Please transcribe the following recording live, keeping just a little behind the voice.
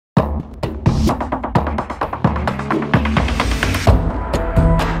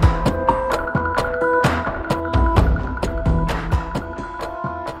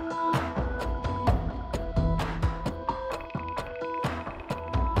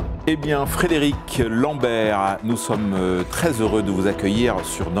Eh bien, Frédéric Lambert, nous sommes très heureux de vous accueillir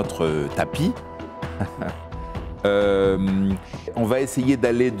sur notre tapis. On va essayer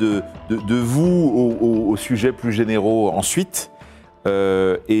d'aller de vous aux sujets plus généraux ensuite.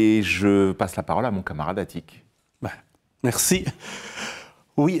 Et je passe la parole à mon camarade Attic. Merci.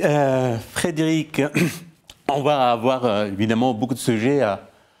 Oui, Frédéric, on va avoir évidemment beaucoup de sujets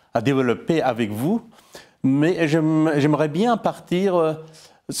à développer avec vous, mais j'aimerais bien partir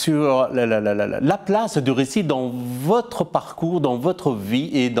sur la place du récit dans votre parcours, dans votre vie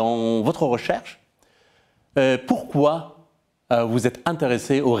et dans votre recherche. Pourquoi vous êtes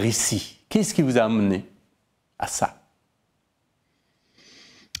intéressé au récit? Qu'est-ce qui vous a amené à ça?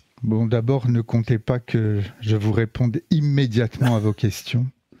 Bon, d'abord, ne comptez pas que je vous réponde immédiatement à vos questions.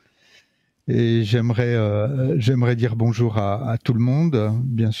 Et j'aimerais dire bonjour à tout le monde,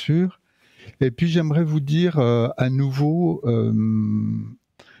 bien sûr. Et puis, j'aimerais vous dire à nouveau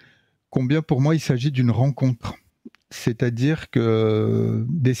combien pour moi il s'agit d'une rencontre. C'est-à-dire que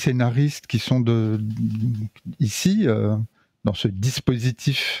des scénaristes qui sont ici, dans ce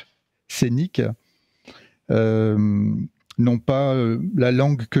dispositif scénique, n'ont pas la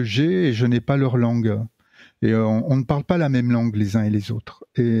langue que j'ai et je n'ai pas leur langue. Et on ne parle pas la même langue les uns et les autres.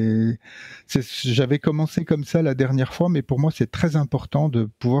 Et j'avais commencé comme ça la dernière fois, mais pour moi c'est très important de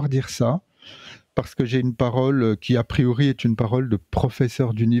pouvoir dire ça, parce que j'ai une parole qui a priori est une parole de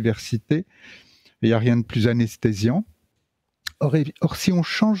professeur d'université. Il n'y a rien de plus anesthésiant. Or, si on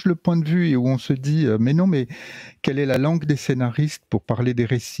change le point de vue et où on se dit mais non, mais quelle est la langue des scénaristes pour parler des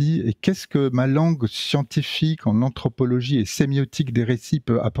récits et qu'est-ce que ma langue scientifique en anthropologie et sémiotique des récits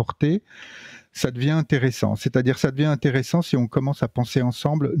peut apporter, ça devient intéressant. C'est-à-dire ça devient intéressant si on commence à penser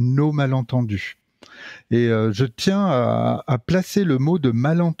ensemble nos malentendus. Et je tiens à placer le mot de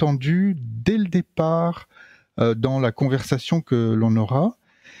malentendu dès le départ dans la conversation que l'on aura,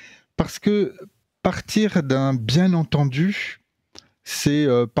 parce que partir d'un bien entendu, c'est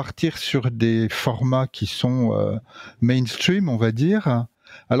partir sur des formats qui sont mainstream, on va dire,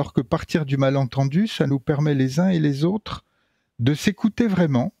 alors que partir du malentendu, ça nous permet les uns et les autres de s'écouter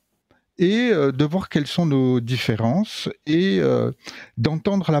vraiment et de voir quelles sont nos différences et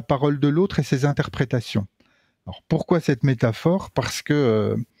d'entendre la parole de l'autre et ses interprétations. Alors pourquoi cette métaphore? Parce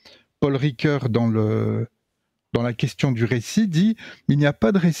que Paul Ricoeur, dans la question du récit, dit « Il n'y a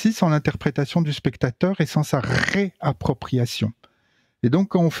pas de récit sans l'interprétation du spectateur et sans sa réappropriation ». Et donc,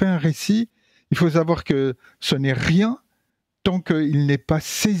 quand on fait un récit, il faut savoir que ce n'est rien tant qu'il n'est pas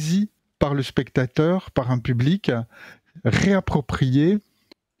saisi par le spectateur, par un public, réapproprié,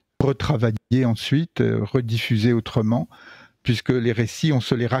 retravaillé ensuite, rediffusé autrement, puisque les récits, on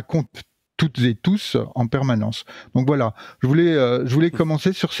se les raconte toutes et tous en permanence. Donc voilà, je voulais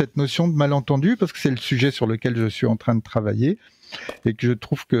commencer sur cette notion de malentendu, parce que c'est le sujet sur lequel je suis en train de travailler, et que je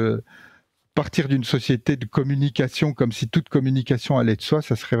trouve que partir d'une société de communication comme si toute communication allait de soi,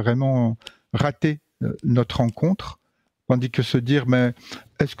 ça serait vraiment rater notre rencontre, tandis que se dire, mais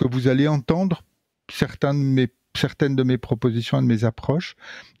est-ce que vous allez entendre certaines de mes propositions et de mes approches?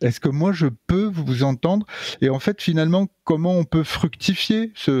 Est-ce que moi je peux vous entendre? Et en fait, finalement, comment on peut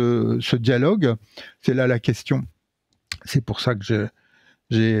fructifier ce dialogue? C'est là la question. C'est pour ça que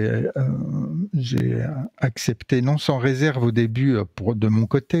j'ai accepté, non sans réserve au début, de mon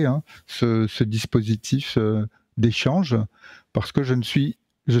côté, ce dispositif d'échange, parce que je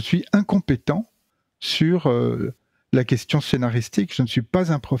suis incompétent sur la question scénaristique. Je ne suis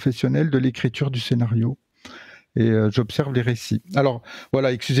pas un professionnel de l'écriture du scénario. Et j'observe les récits. Alors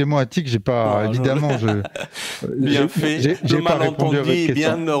voilà, excusez-moi Attic, j'ai pas évidemment bien fait, j'ai pas répondu à votre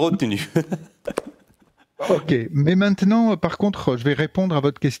question. Bien retenu. Ok, mais maintenant, par contre, je vais répondre à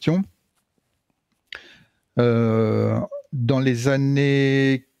votre question. Dans les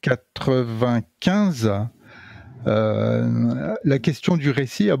années 95, la question du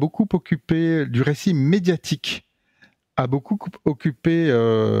récit a beaucoup occupé, du récit médiatique, a beaucoup occupé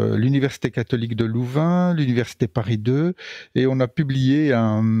l'Université catholique de Louvain, l'Université Paris 2, et on a publié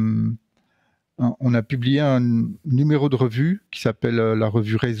un numéro de revue qui s'appelle la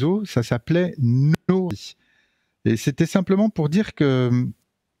revue Réseau. Ça s'appelait Nos récits. Et c'était simplement pour dire que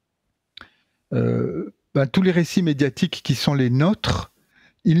tous les récits médiatiques qui sont les nôtres,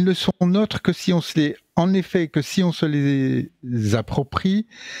 ils ne sont nôtres que si on se les, en effet, que si on se les approprie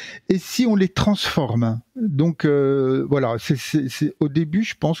et si on les transforme. Donc voilà, au début,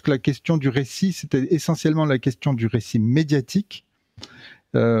 je pense que la question du récit, c'était essentiellement la question du récit médiatique.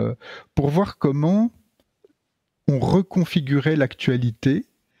 pour voir comment on reconfigurait l'actualité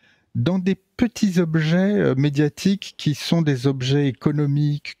dans des petits objets médiatiques qui sont des objets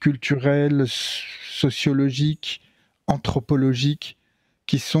économiques, culturels, sociologiques, anthropologiques,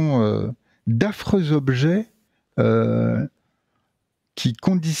 qui sont d'affreux objets qui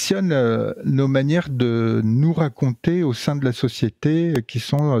conditionnent nos manières de nous raconter au sein de la société, qui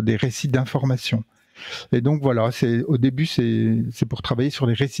sont des récits d'information. Et donc voilà, au début, c'est pour travailler sur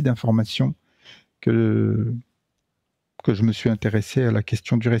les récits d'information que je me suis intéressé à la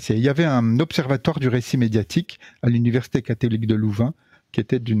question du récit. Et il y avait un observatoire du récit médiatique à l'Université catholique de Louvain, qui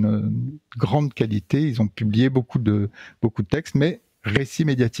était d'une grande qualité. Ils ont publié beaucoup de textes, mais récit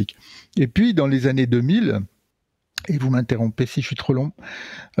médiatique. Et puis, dans les années 2000, et vous m'interrompez si je suis trop long,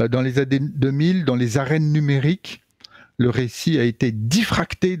 dans les années 2000, dans les arènes numériques, le récit a été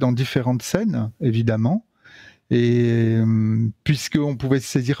diffracté dans différentes scènes, évidemment, et puisqu'on pouvait se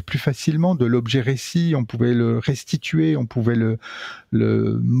saisir plus facilement de l'objet récit, on pouvait le restituer, on pouvait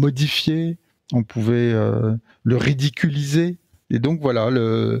le modifier, on pouvait le ridiculiser. Et donc voilà,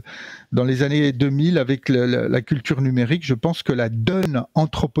 dans les années 2000, avec la culture numérique, je pense que la donne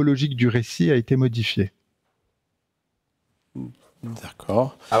anthropologique du récit a été modifiée.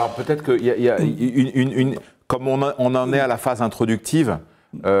 D'accord. Alors peut-être qu'il y a comme on en est à la phase introductive,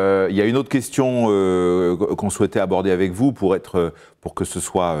 il y a une autre question qu'on souhaitait aborder avec vous pour que ce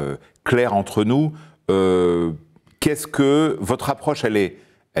soit clair entre nous. Qu'est-ce que votre approche, elle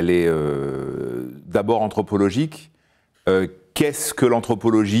est d'abord anthropologique. Qu'est-ce que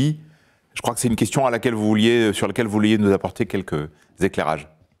l'anthropologie? Je crois que c'est une question sur laquelle vous vouliez nous apporter quelques éclairages.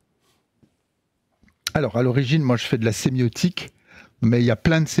 Alors, à l'origine, moi, je fais de la sémiotique, mais il y a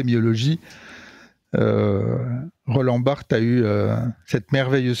plein de sémiologies. Roland Barthes a eu cette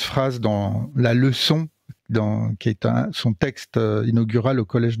merveilleuse phrase dans La Leçon, qui est son texte inaugural au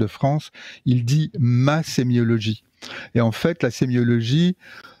Collège de France. Il dit « ma sémiologie ». Et en fait, la sémiologie,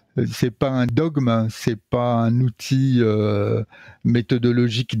 c'est pas un dogme, c'est pas un outil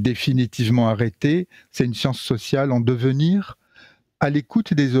méthodologique définitivement arrêté, c'est une science sociale en devenir, à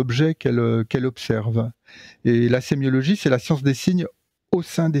l'écoute des objets qu'elle observe. Et la sémiologie, c'est la science des signes au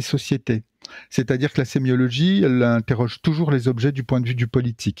sein des sociétés. C'est-à-dire que la sémiologie, elle interroge toujours les objets du point de vue du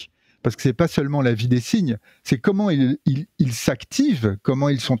politique. Parce que c'est pas seulement la vie des signes, c'est comment ils s'activent, comment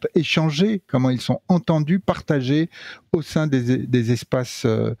ils sont échangés, comment ils sont entendus, partagés au sein des espaces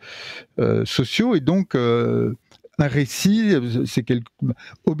sociaux. Et donc, un récit,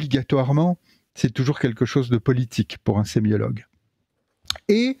 obligatoirement, c'est toujours quelque chose de politique pour un sémiologue.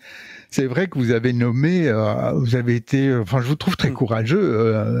 Et c'est vrai que vous avez nommé, vous avez été, enfin je vous trouve très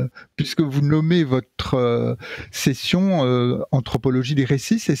courageux, puisque vous nommez votre session Anthropologie des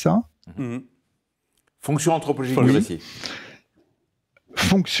récits, c'est ça? Fonction anthropologique du récit.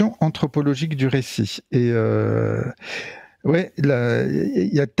 Fonction anthropologique du récit. Et ouais, il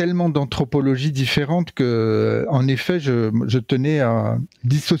y a tellement d'anthropologies différentes que, en effet, je tenais à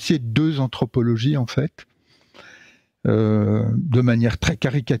dissocier deux anthropologies en fait. De manière très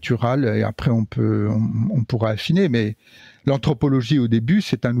caricaturale, et après on pourra affiner, mais l'anthropologie au début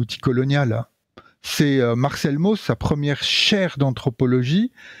c'est un outil colonial. C'est Marcel Mauss, sa première chaire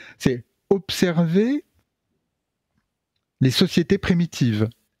d'anthropologie, c'est observer les sociétés primitives.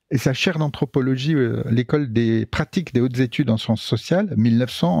 Et sa chaire d'anthropologie, l'école des pratiques des hautes études en sciences sociales,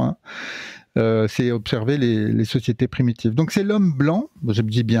 1900, c'est observer les sociétés primitives. Donc c'est l'homme blanc, je me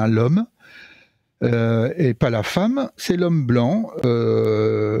dis bien l'homme, et pas la femme, c'est l'homme blanc,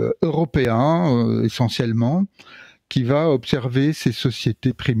 européen essentiellement, qui va observer ces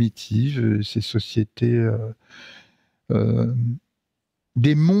sociétés primitives, ces sociétés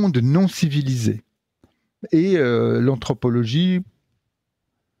des mondes non civilisés. Et l'anthropologie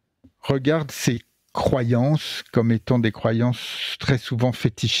regarde ces croyances comme étant des croyances très souvent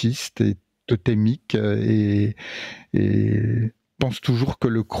fétichistes et totémiques, et pense toujours que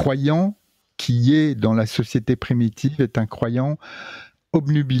le croyant qui est dans la société primitive est un croyant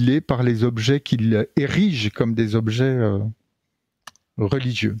obnubilé par les objets qu'il érige comme des objets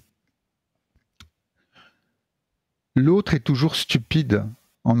religieux. L'autre est toujours stupide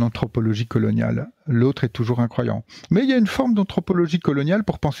en anthropologie coloniale. L'autre est toujours un croyant. Mais il y a une forme d'anthropologie coloniale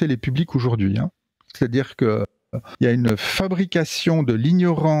pour penser les publics aujourd'hui. C'est-à-dire qu'il y a une fabrication de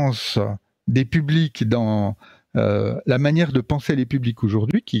l'ignorance des publics dans la manière de penser les publics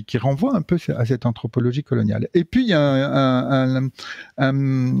aujourd'hui qui renvoie un peu à cette anthropologie coloniale. Et puis il y a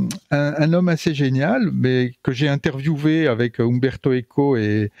un homme assez génial, mais que j'ai interviewé avec Umberto Eco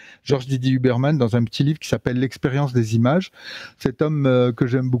et Georges Didier Huberman dans un petit livre qui s'appelle L'expérience des images. Cet homme que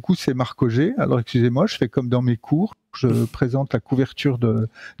j'aime beaucoup, c'est Marc Auger. Alors excusez-moi, je fais comme dans mes cours. je présente la couverture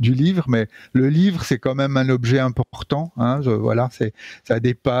du livre, mais le livre, c'est quand même un objet important. Hein, voilà, ça a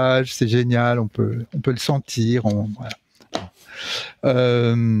des pages, c'est génial, on peut le sentir.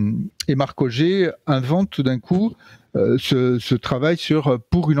 Voilà. Et Marc Auger invente tout d'un coup ce travail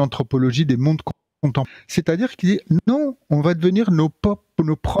pour une anthropologie des mondes contemporains. C'est-à-dire qu'il dit non, on va devenir nos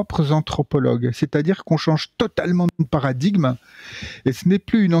propres anthropologues. C'est-à-dire qu'on change totalement de paradigme et ce n'est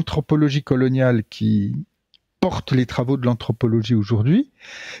plus une anthropologie coloniale qui porte les travaux de l'anthropologie aujourd'hui,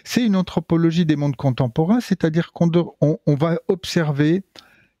 c'est une anthropologie des mondes contemporains, c'est-à-dire qu'on va observer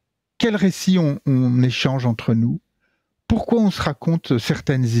quels récits on échange entre nous, pourquoi on se raconte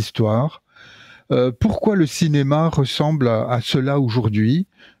certaines histoires, pourquoi le cinéma ressemble à cela aujourd'hui.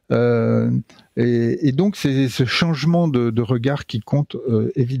 Et donc, c'est ce changement de regard qui compte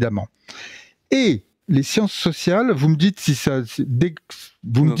évidemment. Et les sciences sociales, vous me dites si ça... Dès que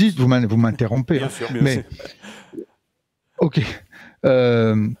vous me dites, vous m'interrompez. Bien sûr, mais, ok.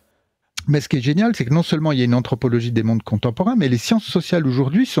 Mais ce qui est génial, c'est que non seulement il y a une anthropologie des mondes contemporains, mais les sciences sociales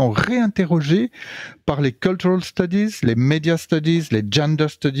aujourd'hui sont réinterrogées par les cultural studies, les media studies, les gender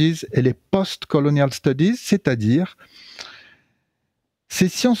studies et les post-colonial studies, c'est-à-dire ces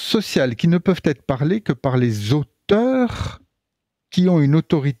sciences sociales qui ne peuvent être parlées que par les auteurs qui ont une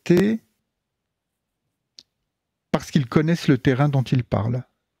autorité parce qu'ils connaissent le terrain dont ils parlent.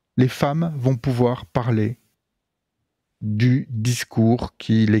 Les femmes vont pouvoir parler du discours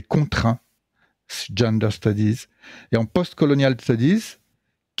qui les contraint, gender studies. Et en post-colonial studies,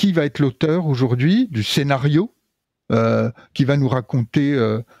 qui va être l'auteur aujourd'hui du scénario qui va nous raconter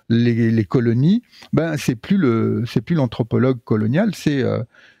les colonies? Ben, c'est plus l'anthropologue colonial, ce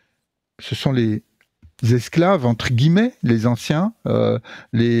sont les esclaves, entre guillemets, les anciens,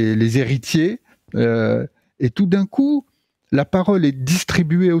 les héritiers. Et tout d'un coup, la parole est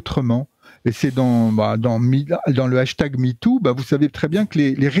distribuée autrement. Et c'est dans le hashtag MeToo, vous savez très bien que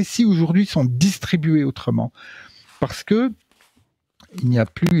les récits aujourd'hui sont distribués autrement. Parce que il n'y a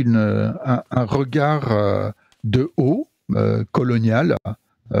plus un regard de haut, colonial,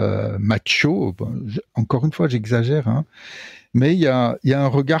 macho. Encore une fois, j'exagère, hein, mais il y a un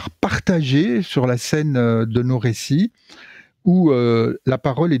regard partagé sur la scène de nos récits où la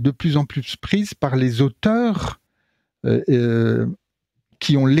parole est de plus en plus prise par les auteurs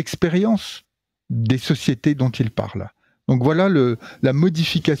qui ont l'expérience des sociétés dont ils parlent. Donc voilà la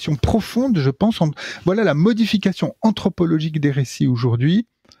modification profonde, je pense, voilà la modification anthropologique des récits aujourd'hui.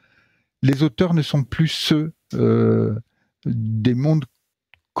 Les auteurs ne sont plus ceux des mondes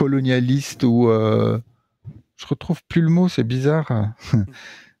colonialistes où je retrouve plus le mot, c'est bizarre,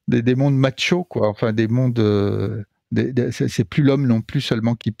 des mondes machos, quoi. Enfin, des mondes, c'est plus l'homme non plus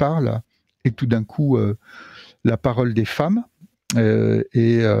seulement qui parle, et tout d'un coup la parole des femmes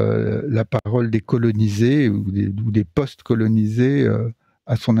et la parole des colonisés ou des post-colonisés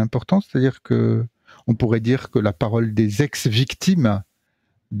a son importance. C'est-à-dire que on pourrait dire que la parole des ex-victimes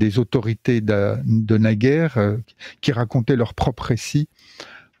des autorités de naguère qui racontaient leurs propres récits,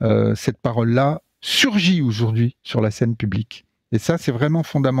 cette parole-là surgit aujourd'hui sur la scène publique. Et ça, c'est vraiment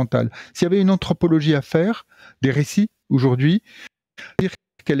fondamental. S'il y avait une anthropologie à faire des récits aujourd'hui, dire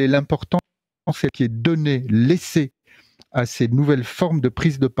quelle est l'importance qui est donnée, laissée à ces nouvelles formes de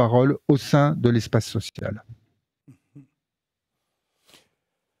prise de parole au sein de l'espace social.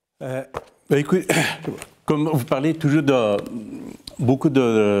 Écoute, comme vous parlez toujours de beaucoup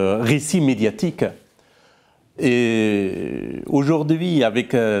de récits médiatiques, et aujourd'hui,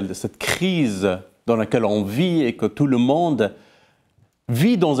 avec cette crise dans laquelle on vit et que tout le monde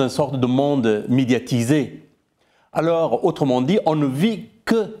vit dans une sorte de monde médiatisé, alors, autrement dit, on ne vit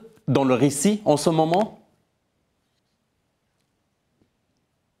que dans le récit en ce moment?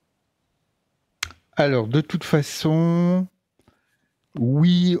 Alors, de toute façon,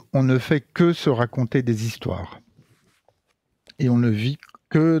 oui, on ne fait que se raconter des histoires. Et on ne vit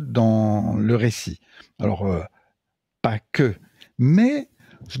que dans le récit. Alors, pas que. Mais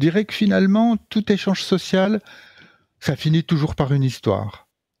je dirais que finalement, tout échange social, ça finit toujours par une histoire.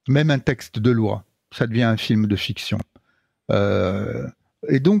 Même un texte de loi, ça devient un film de fiction.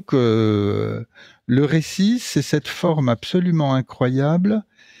 Et donc, le récit, c'est cette forme absolument incroyable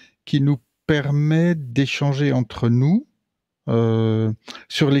qui nous permet d'échanger entre nous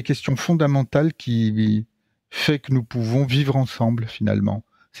sur les questions fondamentales qui fait que nous pouvons vivre ensemble, finalement.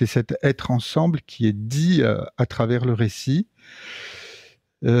 C'est cet être ensemble qui est dit à travers le récit.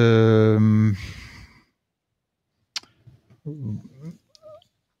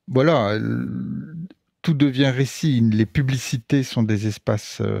 Voilà, tout devient récit. Les publicités sont des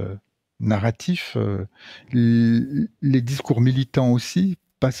espaces narratifs. Les discours militants aussi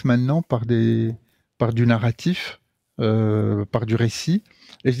passent maintenant par du narratif. par du récit.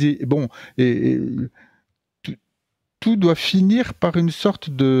 Et je dis, bon, tout doit finir par une sorte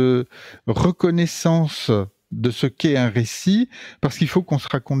de reconnaissance de ce qu'est un récit, parce qu'il faut qu'on se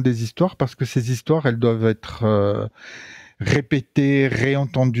raconte des histoires, parce que ces histoires, elles doivent être répétées,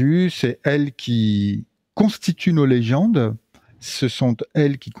 réentendues. C'est elles qui constituent nos légendes, ce sont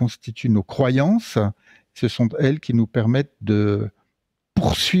elles qui constituent nos croyances, ce sont elles qui nous permettent de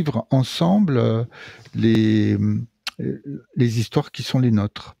poursuivre ensemble les histoires qui sont les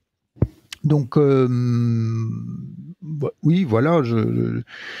nôtres. Donc, oui, voilà,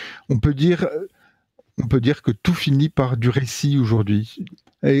 on peut dire que tout finit par du récit aujourd'hui.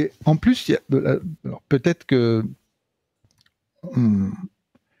 Et en plus, peut-être que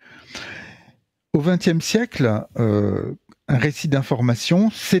au XXe siècle, un récit d'information,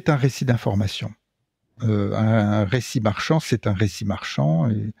 c'est un récit d'information. Un récit marchand, c'est un récit marchand.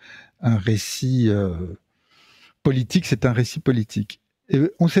 Et un récit politique, c'est un récit politique. Et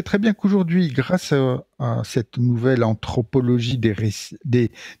on sait très bien qu'aujourd'hui, grâce à cette nouvelle anthropologie des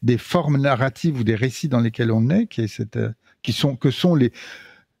formes narratives ou des récits dans lesquels on est, que sont les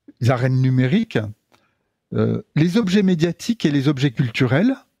arènes numériques, les objets médiatiques et les objets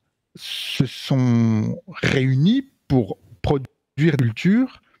culturels se sont réunis pour produire de la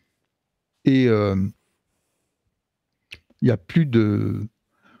culture, et il n'y a plus de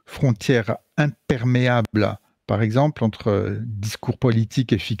frontières imperméables, par exemple, entre discours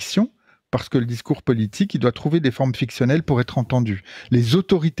politique et fiction, parce que le discours politique, il doit trouver des formes fictionnelles pour être entendu. Les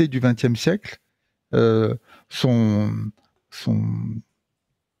autorités du XXe siècle sont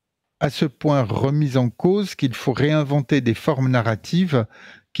à ce point remises en cause qu'il faut réinventer des formes narratives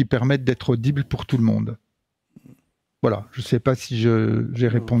qui permettent d'être audibles pour tout le monde. Voilà, je ne sais pas si j'ai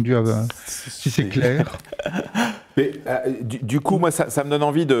répondu si c'est clair. Mais du coup, moi, ça me donne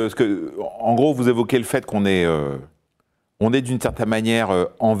envie de... Parce que, en gros, vous évoquez le fait qu'on est d'une certaine manière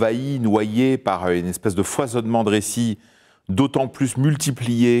envahi, noyé par une espèce de foisonnement de récits, d'autant plus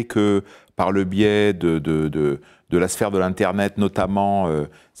multiplié que par le biais de la sphère de l'Internet, notamment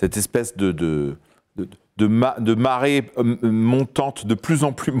cette espèce de marée montante, de plus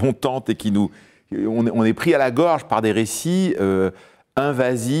en plus montante, et qui nous... On est pris à la gorge par des récits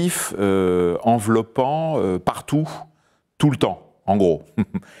invasifs, enveloppants, partout, tout le temps, en gros.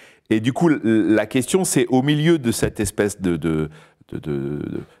 Et du coup, la question, c'est au milieu de cette espèce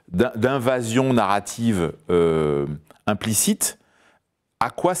d'invasion narrative implicite, à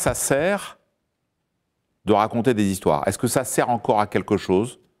quoi ça sert de raconter des histoires? Est-ce que ça sert encore à quelque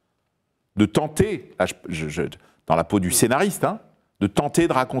chose de tenter, là, dans la peau du scénariste, hein, de tenter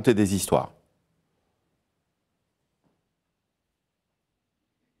de raconter des histoires?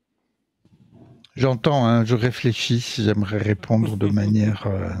 J'entends, hein, je réfléchis, j'aimerais répondre de manière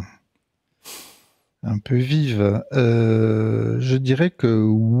un peu vive. Je dirais que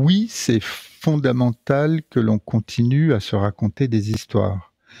oui, c'est fondamental que l'on continue à se raconter des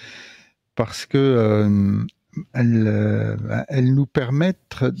histoires. Parce que elles nous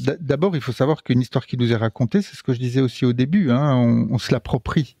permettent... D'abord, il faut savoir qu'une histoire qui nous est racontée, c'est ce que je disais aussi au début, hein, on se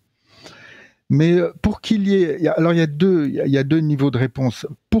l'approprie. Mais pour qu'il y ait... Alors, il y a deux niveaux de réponse.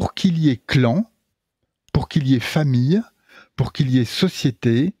 Pour qu'il y ait clan, pour qu'il y ait famille, pour qu'il y ait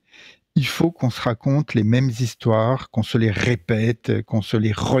société, il faut qu'on se raconte les mêmes histoires, qu'on se les répète, qu'on se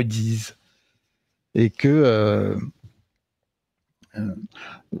les redise. Et que...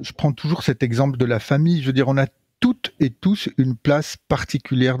 je prends toujours cet exemple de la famille. Je veux dire, on a toutes et tous une place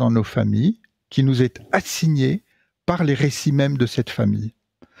particulière dans nos familles qui nous est assignée par les récits même de cette famille.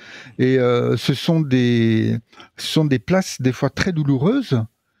 Et ce sont des places des fois très douloureuses,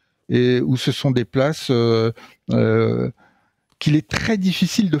 et où ce sont des places qu'il est très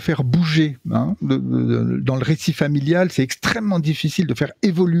difficile de faire bouger. Hein. Dans le récit familial, c'est extrêmement difficile de faire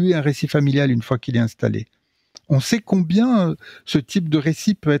évoluer un récit familial une fois qu'il est installé. On sait combien ce type de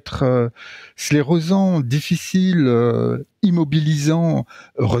récit peut être sclérosant, difficile, immobilisant.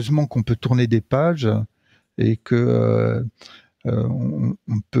 Heureusement qu'on peut tourner des pages et que on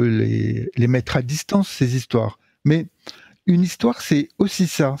peut les mettre à distance, ces histoires. Mais une histoire, c'est aussi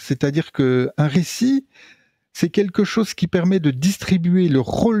ça. C'est-à-dire qu'un récit, c'est quelque chose qui permet de distribuer le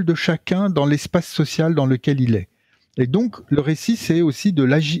rôle de chacun dans l'espace social dans lequel il est. Et donc, le récit, c'est aussi de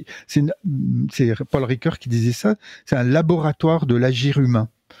l'agir. C'est Paul Ricoeur qui disait ça, c'est un laboratoire de l'agir humain.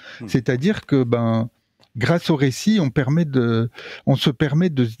 C'est-à-dire que, grâce au récit, on se permet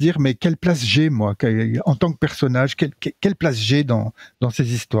de se dire, mais quelle place j'ai, moi, en tant que personnage, quelle place j'ai dans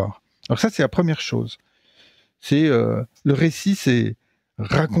ces histoires. Alors ça, c'est la première chose. C'est le récit, c'est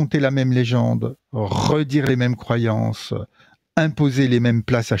raconter la même légende, redire les mêmes croyances, imposer les mêmes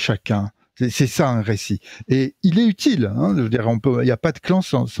places à chacun, C'est ça un récit. Et il est utile. Hein, je veux dire, il n'y a pas de clan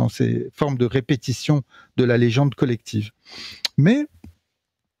sans ces formes de répétition de la légende collective. Mais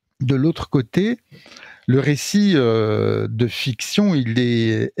de l'autre côté, le récit de fiction, il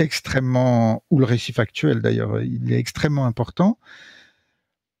est extrêmement, ou le récit factuel d'ailleurs, il est extrêmement important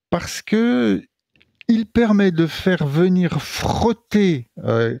parce que il permet de faire venir frotter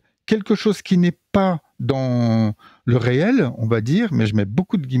quelque chose qui n'est pas dans le réel, on va dire, mais je mets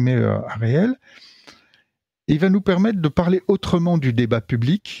beaucoup de guillemets à réel. Il va nous permettre de parler autrement du débat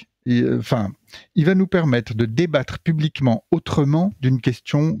public. Enfin, il va nous permettre de débattre publiquement autrement d'une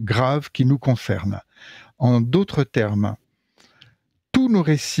question grave qui nous concerne. En d'autres termes, tous nos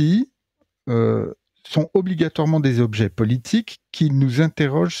récits sont obligatoirement des objets politiques qui nous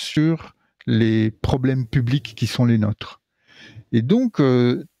interrogent sur les problèmes publics qui sont les nôtres. Et donc,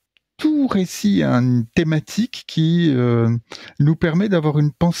 tout récit a une thématique qui nous permet d'avoir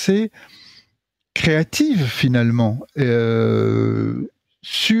une pensée créative, finalement,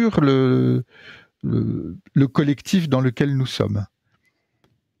 sur le collectif dans lequel nous sommes.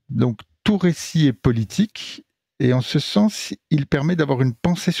 Donc, tout récit est politique, et en ce sens, il permet d'avoir une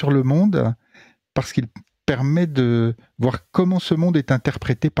pensée sur le monde, parce qu'il permet de voir comment ce monde est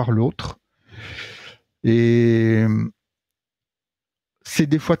interprété par l'autre. Et c'est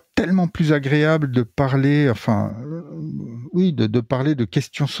des fois tellement plus agréable de parler, de parler de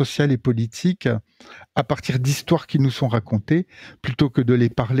questions sociales et politiques à partir d'histoires qui nous sont racontées, plutôt que de les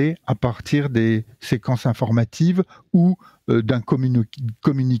parler à partir des séquences informatives ou d'un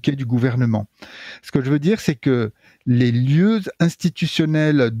communiqué du gouvernement. Ce que je veux dire, c'est que les lieux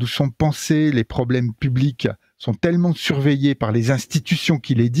institutionnels d'où sont pensés les problèmes publics sont tellement surveillés par les institutions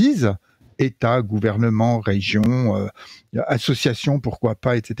qui les disent, État, gouvernement, région, association, pourquoi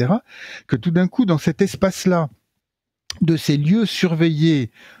pas, etc., que tout d'un coup, dans cet espace-là, de ces lieux surveillés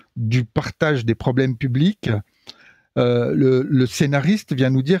du partage des problèmes publics, le scénariste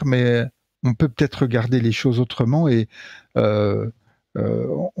vient nous dire, mais on peut peut-être regarder les choses autrement et on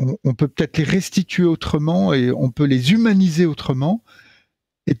peut peut-être les restituer autrement et on peut les humaniser autrement.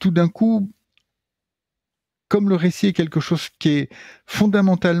 Et tout d'un coup, comme le récit est quelque chose qui est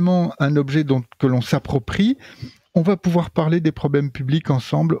fondamentalement un objet que l'on s'approprie, on va pouvoir parler des problèmes publics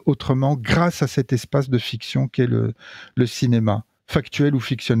ensemble autrement grâce à cet espace de fiction qu'est le cinéma, factuel ou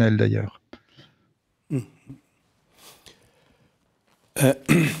fictionnel d'ailleurs.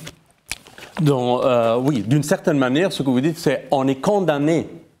 Oui, d'une certaine manière, ce que vous dites, c'est on est condamné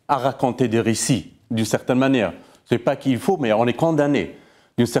à raconter des récits, d'une certaine manière. Ce n'est pas qu'il faut, mais on est condamné.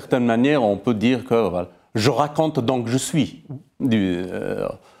 D'une certaine manière, on peut dire que voilà, je raconte donc je suis.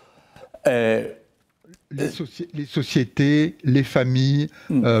 Les sociétés, les familles,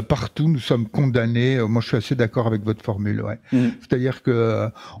 partout, nous sommes condamnés. Moi, je suis assez d'accord avec votre formule. Ouais. C'est-à-dire que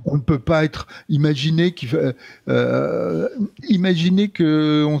on ne peut pas être. Imaginez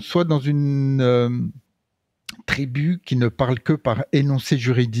qu'on soit dans une tribu qui ne parle que par énoncé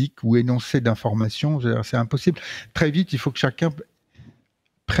juridique ou énoncé d'information. C'est impossible. Très vite, il faut que chacun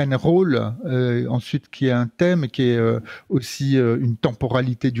prenne rôle, ensuite qui est un thème, qui est aussi une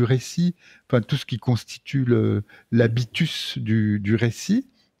temporalité du récit, enfin tout ce qui constitue l'habitus du récit.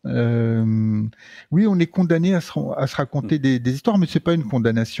 Oui, on est condamné à se raconter des histoires, mais c'est pas une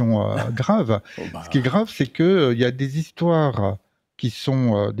condamnation grave. Ce qui est grave, c'est que il y a des histoires qui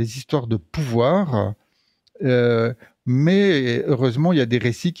sont des histoires de pouvoir, mais heureusement, il y a des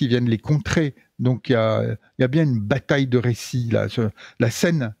récits qui viennent les contrer. Donc, il y a bien une bataille de récits. Là. La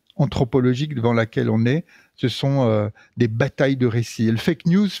scène anthropologique devant laquelle on est, ce sont des batailles de récits. Et le fake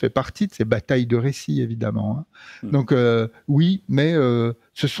news fait partie de ces batailles de récits, évidemment. Hein. Donc, oui, mais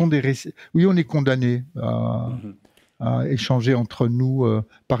ce sont des récits. Oui, on est condamné à échanger entre nous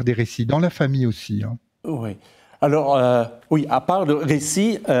par des récits, dans la famille aussi. Hein. Oui. Alors, oui, à part le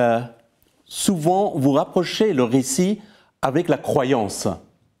récit, souvent, vous rapprochez le récit avec la croyance.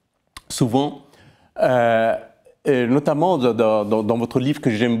 Souvent, notamment dans votre livre que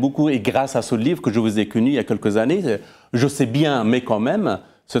j'aime beaucoup, et grâce à ce livre que je vous ai connu il y a quelques années, je sais bien, mais quand même,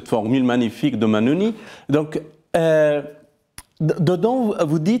 cette formule magnifique de Manoni. Donc, dedans,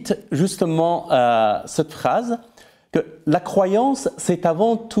 vous dites justement cette phrase, que la croyance, c'est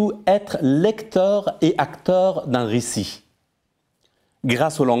avant tout être lecteur et acteur d'un récit.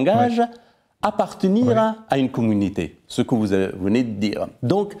 Grâce au langage, appartenir à une communauté, ce que vous venez de dire.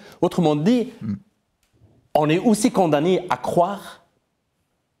 Donc, autrement dit, on est aussi condamné à croire.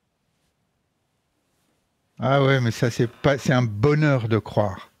 Ah ouais, mais ça, c'est un bonheur de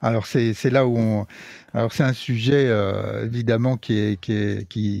croire. Alors, c'est là où alors, c'est un sujet, évidemment, qui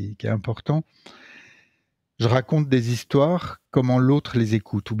est important. je raconte des histoires, comment l'autre les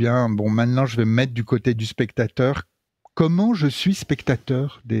écoute. Ou bien, bon, maintenant, je vais me mettre du côté du spectateur. Comment je suis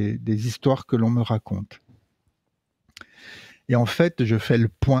spectateur des histoires que l'on me raconte. Et en fait, je fais le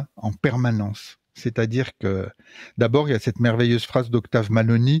point en permanence. C'est-à-dire que, d'abord, il y a cette merveilleuse phrase d'Octave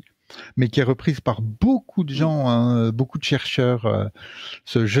Maloney, mais qui est reprise par beaucoup de gens, hein, beaucoup de chercheurs,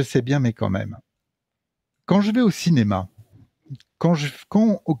 ce « je sais bien, mais quand même ». Quand je vais au cinéma, quand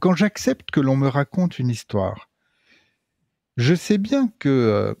j'accepte que l'on me raconte une histoire, je sais bien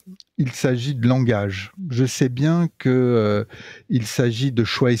qu'il s'agit de langage, je sais bien qu'il s'agit de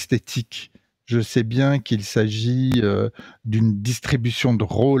choix esthétiques, je sais bien qu'il s'agit d'une distribution de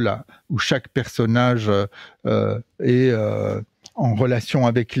rôles où chaque personnage est en relation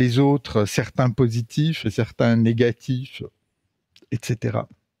avec les autres, certains positifs et certains négatifs, etc.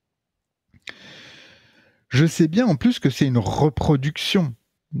 Je sais bien en plus que c'est une reproduction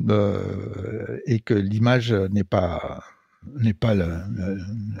et que l'image n'est pas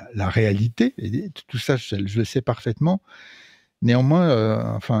la réalité. Et tout ça, je le sais parfaitement.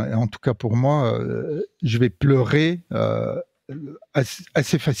 Néanmoins, enfin, en tout cas pour moi, je vais pleurer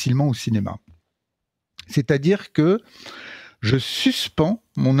assez facilement au cinéma. C'est-à-dire que je suspends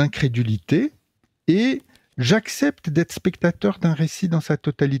mon incrédulité et j'accepte d'être spectateur d'un récit dans sa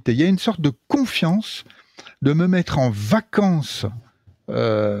totalité. Il y a une sorte de confiance, de me mettre en vacances.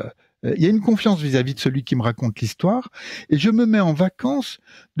 Il y a une confiance vis-à-vis de celui qui me raconte l'histoire, et je me mets en vacances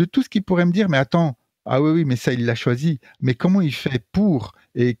de tout ce qui pourrait me dire, mais attends, ah oui, mais ça, il l'a choisi, mais comment il fait pour,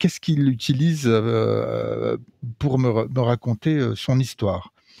 et qu'est-ce qu'il utilise pour me raconter son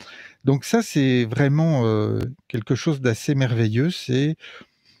histoire. Donc ça, c'est vraiment quelque chose d'assez merveilleux, c'est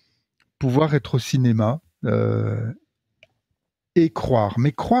pouvoir être au cinéma et croire.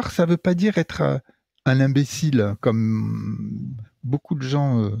 Mais croire, ça ne veut pas dire être un imbécile, comme beaucoup de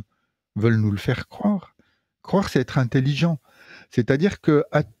gens veulent nous le faire croire. Croire, c'est être intelligent. C'est-à-dire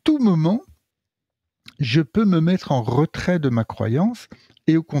qu'à tout moment, je peux me mettre en retrait de ma croyance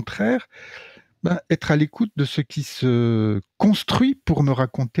et au contraire, être à l'écoute de ce qui se construit pour me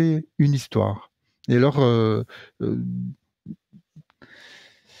raconter une histoire. Et alors,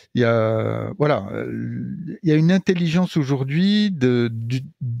 il y a une intelligence aujourd'hui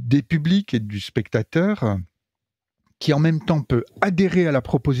des publics et du spectateur qui en même temps peut adhérer à la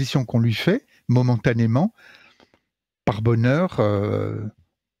proposition qu'on lui fait momentanément, par bonheur,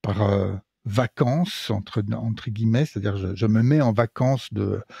 par vacances, entre guillemets, c'est-à-dire je me mets en vacances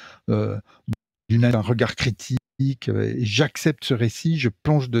d'un regard critique, et j'accepte ce récit, je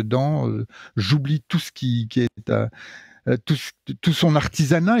plonge dedans, j'oublie tout ce qui est tout son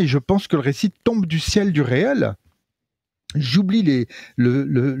artisanat, et je pense que le récit tombe du ciel du réel. J'oublie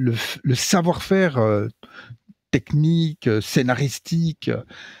le savoir-faire technique, scénaristique,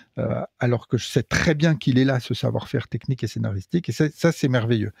 alors que je sais très bien qu'il est là, ce savoir-faire technique et scénaristique, et ça c'est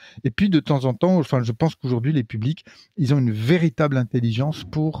merveilleux. Et puis de temps en temps, enfin, je pense qu'aujourd'hui les publics, ils ont une véritable intelligence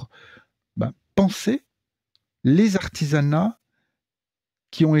pour penser les artisanats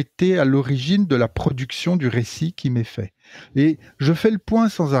qui ont été à l'origine de la production du récit qui m'est fait. Et je fais le point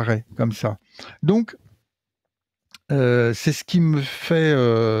sans arrêt, comme ça. Donc, c'est ce qui me fait,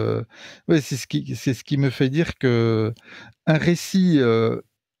 c'est ce qui me fait dire que un récit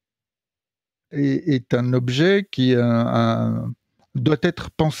est un objet qui doit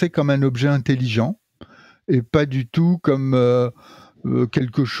être pensé comme un objet intelligent et pas du tout comme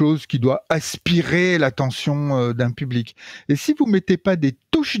quelque chose qui doit aspirer l'attention d'un public. Et si vous ne mettez pas des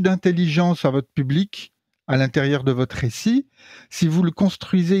touches d'intelligence à votre public à l'intérieur de votre récit, si vous le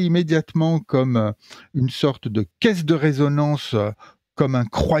construisez immédiatement comme une sorte de caisse de résonance, comme un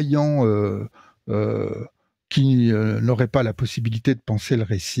croyant qui n'aurait pas la possibilité de penser le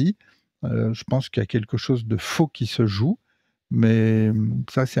récit, je pense qu'il y a quelque chose de faux qui se joue, mais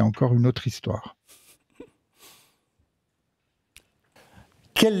ça c'est encore une autre histoire.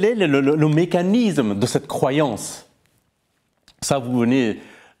 Quel est le mécanisme de cette croyance? Ça, vous venez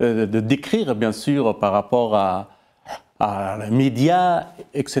de décrire, bien sûr, par rapport à les médias,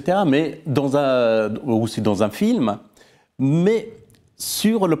 etc., mais aussi dans un film, mais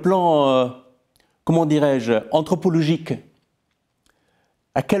sur le plan, comment dirais-je, anthropologique.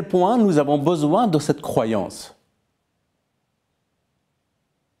 À quel point nous avons besoin de cette croyance?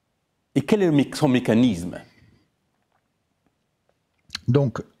 Et quel est son mécanisme?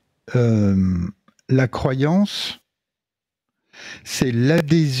 Donc, la croyance, c'est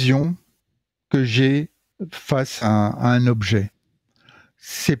l'adhésion que j'ai face à un objet.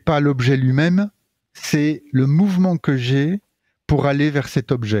 C'est pas l'objet lui-même, c'est le mouvement que j'ai pour aller vers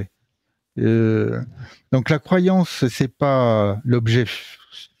cet objet. Donc la croyance, c'est pas l'objet,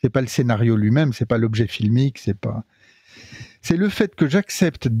 c'est pas le scénario lui-même, c'est pas l'objet filmique, c'est le fait que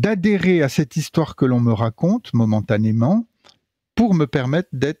j'accepte d'adhérer à cette histoire que l'on me raconte momentanément pour me permettre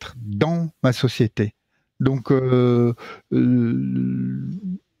d'être dans ma société. Donc, ouais,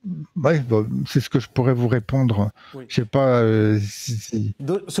 bon, c'est ce que je pourrais vous répondre. Oui. Je sais pas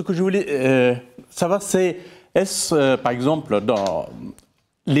Donc, ce que je voulais savoir, c'est est-ce, par exemple, dans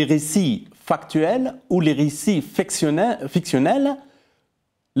les récits factuels ou les récits fictionnels,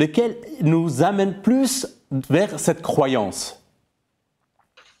 lesquels nous amènent plus vers cette croyance?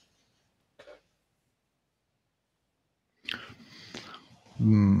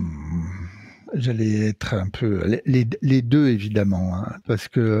 J'allais être un peu... Les deux, évidemment, hein, parce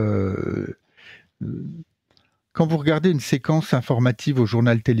que quand vous regardez une séquence informative au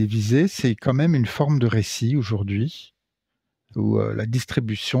journal télévisé, c'est quand même une forme de récit aujourd'hui, où la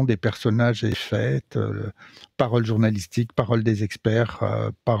distribution des personnages est faite, paroles journalistiques, paroles des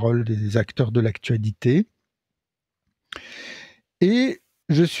experts, paroles des acteurs de l'actualité. Et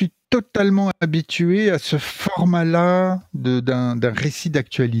je suis totalement habitué à ce format-là d'un récit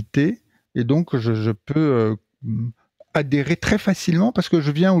d'actualité. Et donc, je peux adhérer très facilement parce que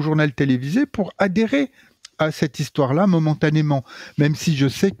je viens au journal télévisé pour adhérer à cette histoire-là momentanément. Même si je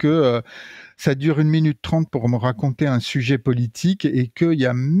sais que ça dure 1 minute 30 pour me raconter un sujet politique et qu'il y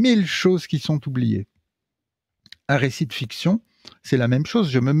a 1000 choses qui sont oubliées. Un récit de fiction, c'est la même chose.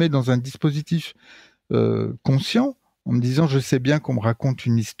 Je me mets dans un dispositif conscient en me disant, je sais bien qu'on me raconte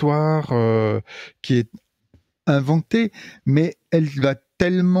une histoire qui est inventée, mais elle va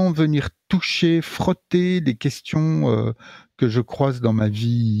tellement venir toucher, frotter des questions que je croise dans ma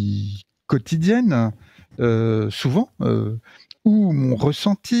vie quotidienne, souvent, ou mon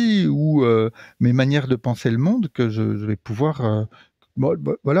ressenti, ou mes manières de penser le monde, que je vais pouvoir...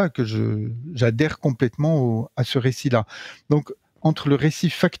 voilà, que j'adhère complètement à ce récit-là. Donc, entre le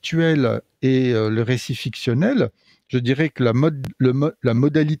récit factuel et le récit fictionnel, je dirais que la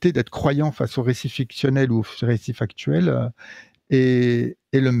modalité d'être croyant face au récit fictionnel ou au récit factuel est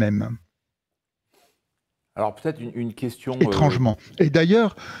le même. Alors peut-être une question... Étrangement. Et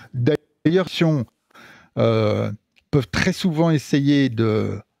d'ailleurs, si on peuvent très souvent essayer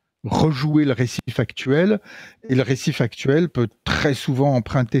de rejouer le récit factuel, et le récit factuel peut très souvent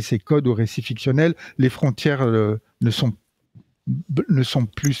emprunter ses codes au récit fictionnel. Les frontières ne sont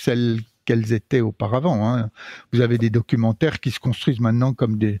plus celles qu'elles étaient auparavant, hein. Vous avez des documentaires qui se construisent maintenant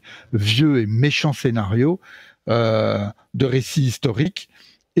comme des vieux et méchants scénarios de récits historiques,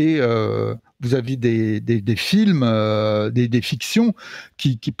 et vous avez des films, des fictions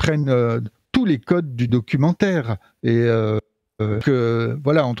qui prennent tous les codes du documentaire, et que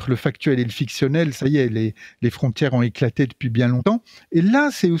voilà, entre le factuel et le fictionnel, ça y est, les frontières ont éclaté depuis bien longtemps. Et là,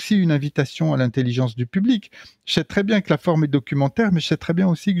 c'est aussi une invitation à l'intelligence du public. Je sais très bien que la forme est documentaire, mais je sais très bien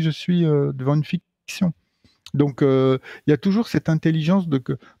aussi que je suis devant une fiction. Donc, il y a toujours cette intelligence de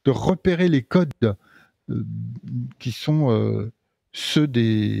repérer les codes qui sont ceux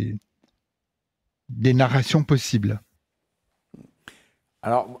des narrations possibles.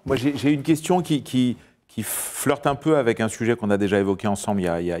 Alors, moi, j'ai une question qui flirte un peu avec un sujet qu'on a déjà évoqué ensemble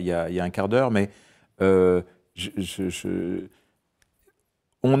il y a un quart d'heure, mais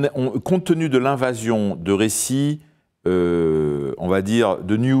compte tenu de l'invasion de récits, on va dire,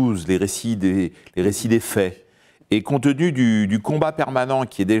 de news, les récits des faits, et compte tenu du combat permanent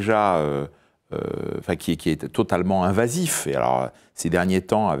qui est déjà, qui est totalement invasif, et alors ces derniers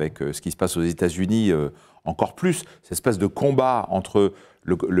temps, avec ce qui se passe aux États-Unis, encore plus, cette espèce de combat entre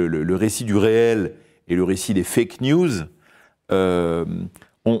le récit du réel et le récit des fake news,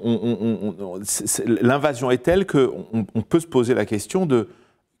 l'invasion est telle qu'on peut se poser la question de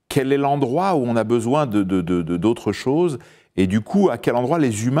quel est l'endroit où on a besoin d'autre chose, et du coup, à quel endroit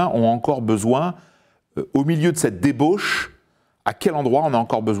les humains ont encore besoin, au milieu de cette débauche, à quel endroit on a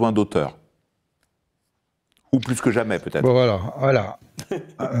encore besoin d'auteurs? Ou plus que jamais, peut-être. Bon, voilà.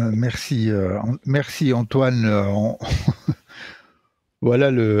 Merci Antoine.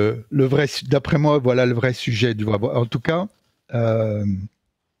 Voilà le vrai, d'après moi, voilà le vrai sujet. En tout cas,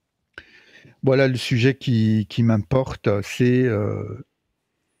 voilà le sujet qui m'importe, c'est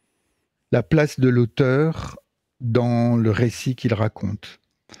la place de l'auteur dans le récit qu'il raconte.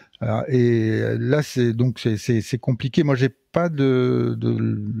 Et là, c'est compliqué. Moi, j'ai pas de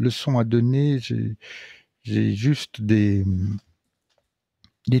leçons à donner. J'ai juste des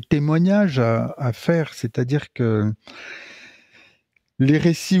témoignages à faire. C'est-à-dire que les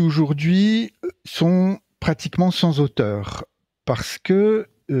récits aujourd'hui sont pratiquement sans auteur, parce que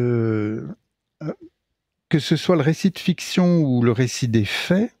ce soit le récit de fiction ou le récit des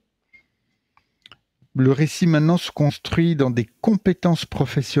faits, le récit maintenant se construit dans des compétences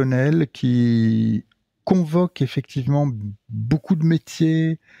professionnelles qui convoquent effectivement beaucoup de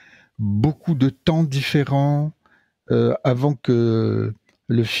métiers, beaucoup de temps différents. Avant que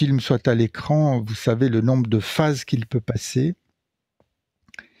le film soit à l'écran, vous savez le nombre de phases qu'il peut passer.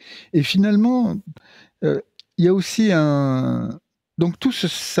 Et finalement, il y a aussi un... Donc tout ce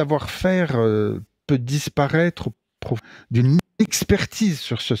savoir-faire peut disparaître d'une expertise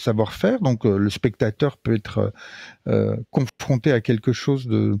sur ce savoir-faire. Donc le spectateur peut être confronté à quelque chose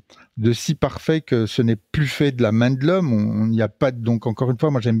de si parfait que ce n'est plus fait de la main de l'homme. On n'y a pas... Donc encore une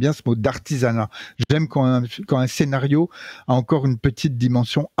fois, moi j'aime bien ce mot d'artisanat. J'aime quand un scénario a encore une petite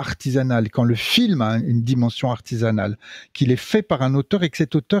dimension artisanale, quand le film a une dimension artisanale, qu'il est fait par un auteur et que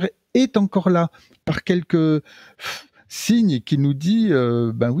cet auteur est encore là, par quelques signes qui nous dit,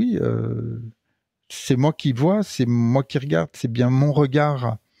 ben oui... c'est moi qui vois, c'est moi qui regarde, c'est bien mon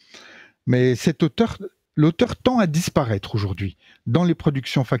regard. Mais l'auteur tend à disparaître aujourd'hui dans les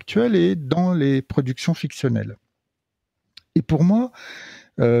productions factuelles et dans les productions fictionnelles. Et pour moi,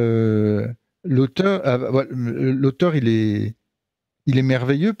 l'auteur, il est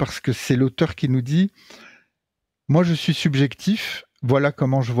merveilleux parce que c'est l'auteur qui nous dit « Moi, je suis subjectif, voilà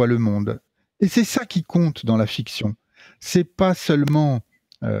comment je vois le monde ». Et c'est ça qui compte dans la fiction. C'est pas seulement...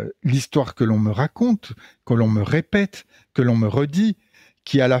 l'histoire que l'on me raconte, que l'on me répète, que l'on me redit,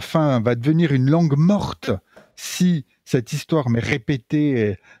 qui à la fin va devenir une langue morte si cette histoire m'est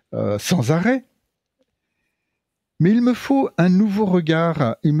répétée sans arrêt. Mais il me faut un nouveau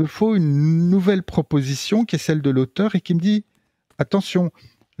regard, il me faut une nouvelle proposition qui est celle de l'auteur et qui me dit « Attention,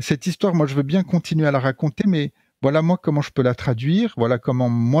 cette histoire, moi je veux bien continuer à la raconter, mais voilà moi comment je peux la traduire, voilà comment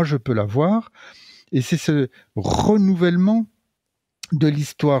moi je peux la voir. » Et c'est ce renouvellement de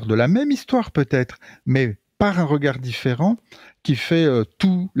l'histoire, de la même histoire peut-être, mais par un regard différent, qui fait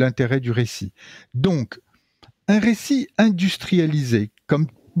tout l'intérêt du récit. Donc, un récit industrialisé, comme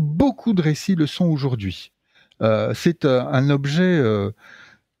beaucoup de récits le sont aujourd'hui, c'est un objet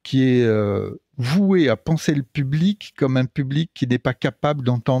qui est voué à penser le public comme un public qui n'est pas capable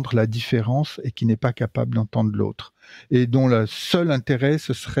d'entendre la différence et qui n'est pas capable d'entendre l'autre, et dont le seul intérêt,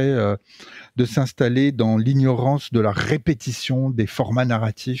 ce serait de s'installer dans l'ignorance de la répétition des formats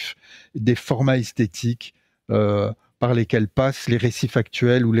narratifs, des formats esthétiques par lesquels passent les récits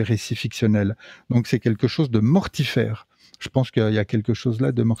factuels ou les récits fictionnels. Donc c'est quelque chose de mortifère. Je pense qu'il y a quelque chose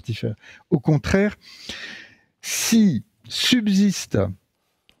là de mortifère. Au contraire, si subsiste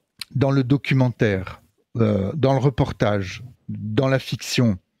dans le documentaire, dans le reportage, dans la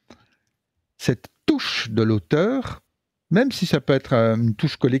fiction, cette touche de l'auteur, même si ça peut être une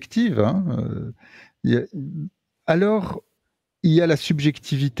touche collective, alors il y a la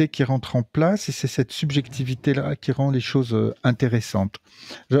subjectivité qui rentre en place et c'est cette subjectivité-là qui rend les choses intéressantes.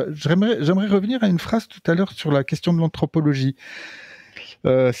 J'aimerais revenir à une phrase tout à l'heure sur la question de l'anthropologie.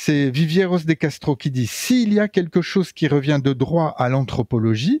 C'est Vivieros de Castro qui dit « S'il y a quelque chose qui revient de droit à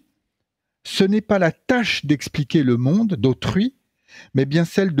l'anthropologie, ce n'est pas la tâche d'expliquer le monde d'autrui, mais bien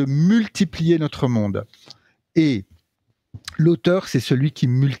celle de multiplier notre monde. » Et l'auteur, c'est celui qui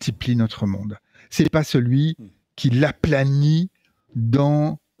multiplie notre monde. C'est pas celui qui l'aplanit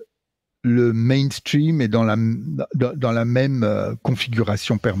dans le mainstream et dans la même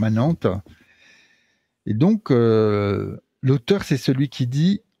configuration permanente. Et donc, l'auteur, c'est celui qui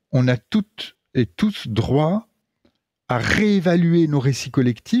dit on a toutes et tous droit à réévaluer nos récits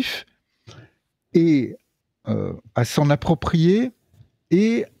collectifs et à s'en approprier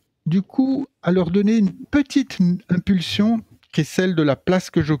et du coup à leur donner une petite impulsion qui est celle de la place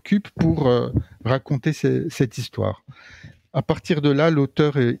que j'occupe pour raconter cette histoire. À partir de là,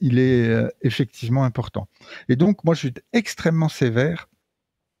 l'auteur, il est effectivement important. Et donc, moi, je suis extrêmement sévère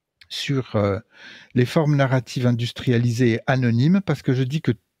sur les formes narratives industrialisées et anonymes, parce que je dis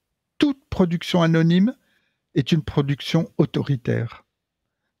que toute production anonyme est une production autoritaire.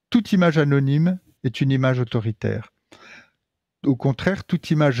 Toute image anonyme est une image autoritaire. Au contraire,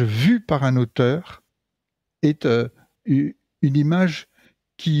 toute image vue par un auteur est une image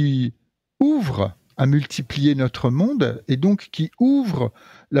qui ouvre à multiplier notre monde et donc qui ouvre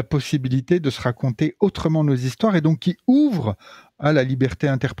la possibilité de se raconter autrement nos histoires et donc qui ouvre à la liberté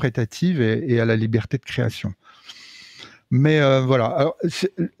interprétative et à la liberté de création. Mais voilà. Alors,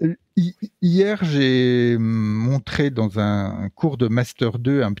 hier, j'ai montré dans un cours de Master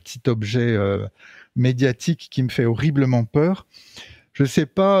 2 un petit objet médiatique qui me fait horriblement peur. Je ne sais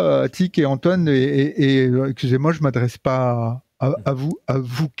pas, Attic et Antoine, et excusez-moi, je ne m'adresse pas à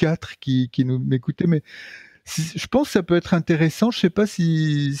vous quatre qui m'écoutez, mais je pense que ça peut être intéressant. Je ne sais pas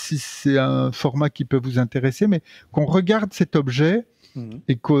si c'est un format qui peut vous intéresser, mais qu'on regarde cet objet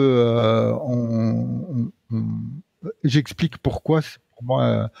et que j'explique pourquoi c'est pour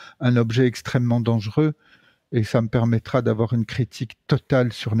moi un objet extrêmement dangereux, et ça me permettra d'avoir une critique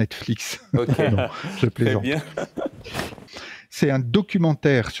totale sur Netflix. Ok. Non, je plaisante. Très bien. C'est un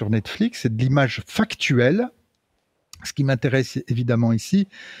documentaire sur Netflix, c'est de l'image factuelle. Ce qui m'intéresse évidemment ici,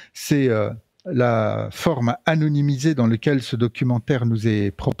 c'est la forme anonymisée dans laquelle ce documentaire nous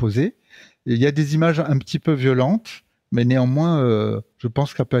est proposé. Et il y a des images un petit peu violentes, mais néanmoins, je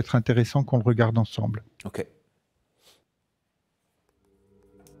pense que ça peut être intéressant qu'on le regarde ensemble. Ok.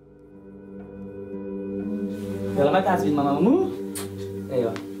 يلا ما تعزمين ماما مو؟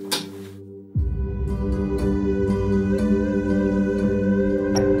 ايوه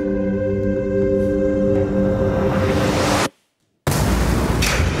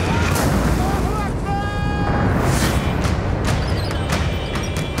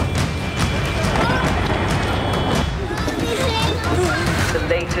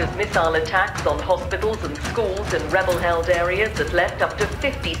Missile attacks on hospitals and schools in rebel-held areas that left up to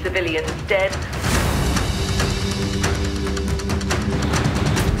 50 civilians dead.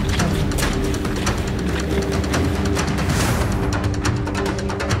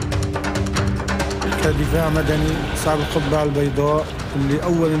 كدفاع مدني صعب القبعة البيضاء اللي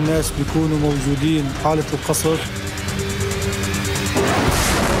أول الناس بيكونوا موجودين حالة القصف.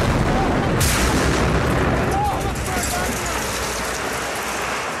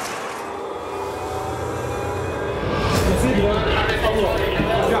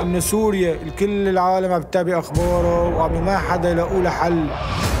 إن سوريا الكل العالم عم بتتابع أخباره وعم ما حدا يلاقوا له حل.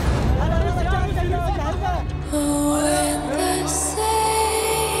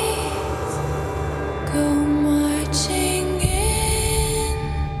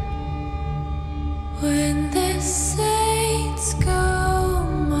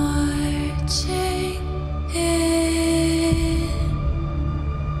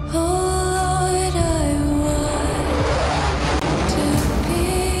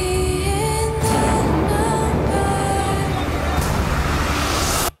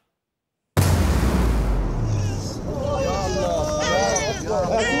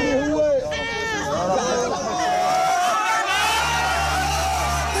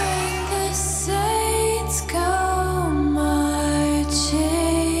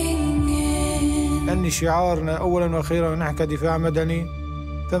 شعارنا أولاً وأخيراً نحن كدفاع مدني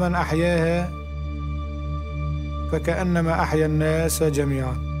فمن أحياها فكأنما أحيا الناس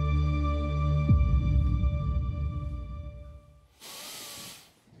جميعاً.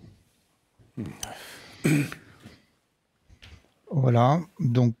 Voilà,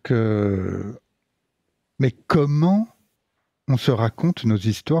 donc mais comment on se raconte nos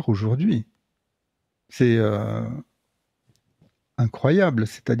histoires aujourd'hui? C'est incroyable,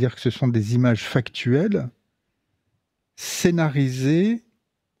 c'est-à-dire que ce sont des images factuelles, scénarisées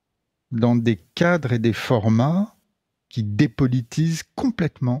dans des cadres et des formats qui dépolitisent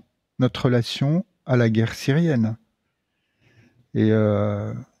complètement notre relation à la guerre syrienne. Et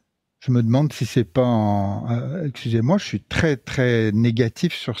je me demande si c'est pas... excusez-moi, je suis très très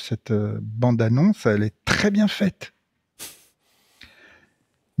négatif sur cette bande-annonce, elle est très bien faite.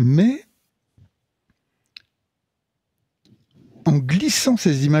 Mais en glissant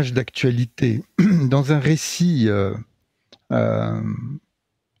ces images d'actualité dans un récit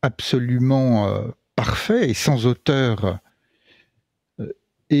absolument parfait et sans auteur,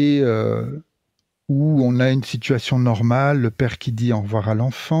 et où on a une situation normale, le père qui dit au revoir à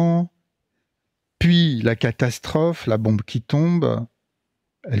l'enfant, puis la catastrophe, la bombe qui tombe,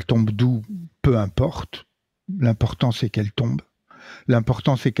 elle tombe d'où? Peu importe, l'important c'est qu'elle tombe,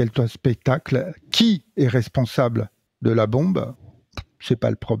 l'important c'est qu'elle soit spectacle. Qui est responsable de la bombe? C'est pas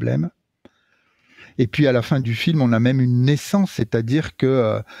le problème. Et puis à la fin du film, on a même une naissance, c'est-à-dire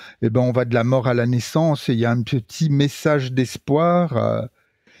que on va de la mort à la naissance, et il y a un petit message d'espoir.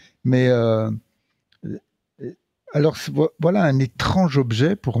 Mais alors voilà un étrange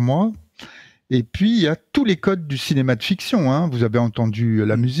objet pour moi. Et puis il y a tous les codes du cinéma de fiction. Hein. Vous avez entendu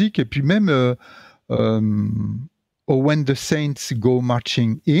la musique, et puis même Oh, When the Saints Go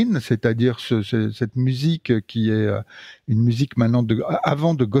Marching In, c'est-à-dire cette musique qui est une musique maintenant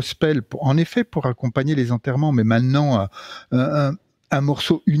avant de gospel, en effet pour accompagner les enterrements, mais maintenant un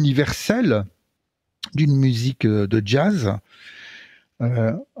morceau universel d'une musique de jazz.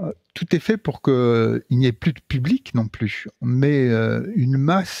 Tout est fait pour qu'il n'y ait plus de public non plus, mais une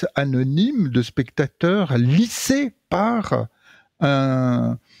masse anonyme de spectateurs lissés par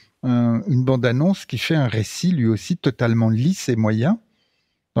une bande-annonce qui fait un récit lui aussi totalement lisse et moyen,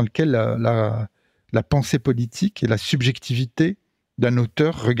 dans lequel la pensée politique et la subjectivité d'un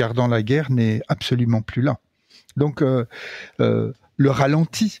auteur regardant la guerre n'est absolument plus là. Donc le le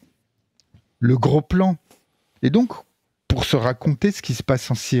ralenti, le gros plan. Et donc, pour se raconter ce qui se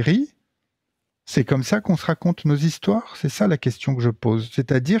passe en Syrie, c'est comme ça qu'on se raconte nos histoires? C'est ça la question que je pose.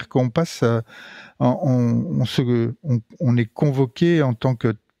 C'est-à-dire qu'on passe, on est convoqué en tant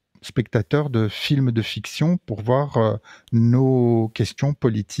que spectateur de films de fiction pour voir nos questions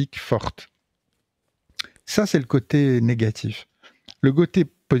politiques fortes. Ça, c'est le côté négatif. Le côté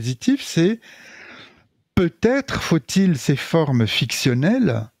positif, c'est peut-être faut-il ces formes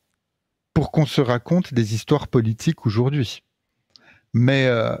fictionnelles pour qu'on se raconte des histoires politiques aujourd'hui. Mais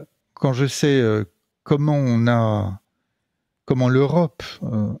quand je sais comment l'Europe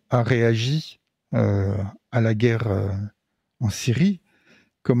a réagi à la guerre en Syrie,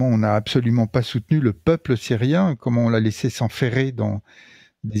 comment on n'a absolument pas soutenu le peuple syrien, comment on l'a laissé s'enferrer dans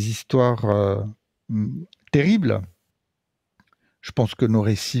des histoires terribles, je pense que nos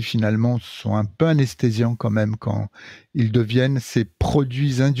récits, finalement, sont un peu anesthésiants quand même quand ils deviennent ces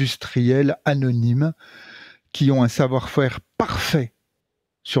produits industriels anonymes qui ont un savoir-faire parfait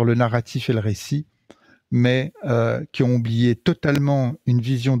sur le narratif et le récit, mais qui ont oublié totalement une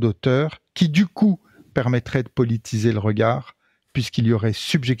vision d'auteur qui, du coup, permettrait de politiser le regard, puisqu'il y aurait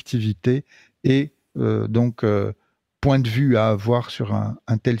subjectivité et donc point de vue à avoir sur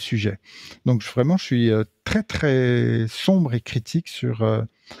un tel sujet. Donc vraiment, je suis très très sombre et critique sur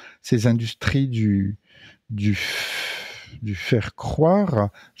ces industries du faire croire.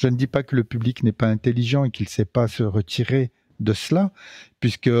 Je ne dis pas que le public n'est pas intelligent et qu'il ne sait pas se retirer de cela,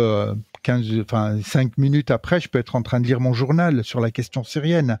 puisque 5 minutes après, je peux être en train de lire mon journal sur la question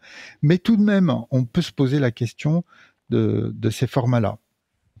syrienne. Mais tout de même, on peut se poser la question de ces formats-là.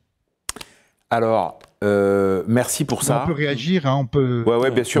 Alors, merci pour ça. On peut réagir, hein, on peut... Oui,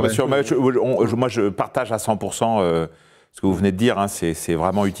 bien sûr. Bien sûr. Moi, je partage à 100% ce que vous venez de dire. Hein, c'est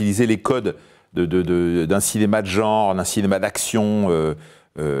vraiment utiliser les codes d'un cinéma de genre, d'un cinéma d'action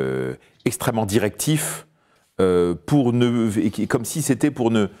extrêmement directif, comme si c'était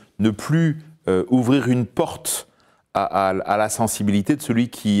pour ne plus ouvrir une porte à la sensibilité de celui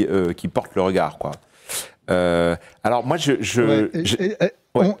qui porte le regard, quoi. Alors moi, je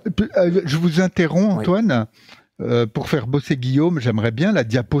vous interromps, Antoine, pour faire bosser Guillaume. J'aimerais bien la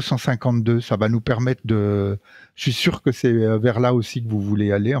diapo 152. Ça va nous permettre de... Je suis sûr que c'est vers là aussi que vous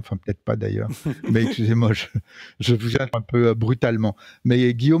voulez aller. Enfin, peut-être pas d'ailleurs. Mais excusez-moi, je vous aide un peu brutalement.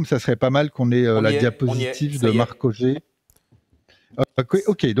 Mais Guillaume, ça serait pas mal qu'on ait la diapositive de Marc Auger.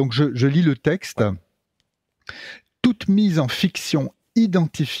 Ok, donc je lis le texte. Toute mise en fiction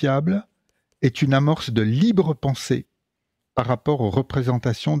identifiable est une amorce de libre pensée par rapport aux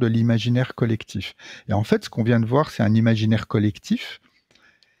représentations de l'imaginaire collectif. Et en fait, ce qu'on vient de voir, c'est un imaginaire collectif.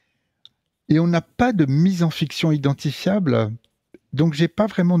 Et on n'a pas de mise en fiction identifiable. Donc, j'ai pas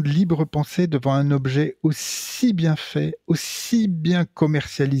vraiment de libre pensée devant un objet aussi bien fait, aussi bien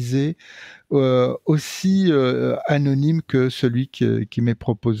commercialisé, aussi anonyme que celui qui m'est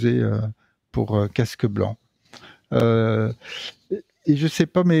proposé pour Casque Blanc. Et je sais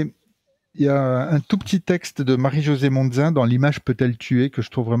pas, mais il y a un tout petit texte de Marie-Josée Mondzin dans L'image peut-elle tuer que je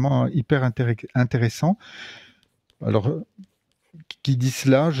trouve vraiment hyper intéressant. Alors, qui dit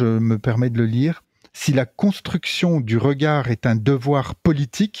cela, je me permets de le lire. Si la construction du regard est un devoir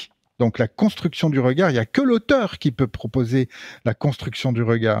politique, donc la construction du regard, il n'y a que l'auteur qui peut proposer la construction du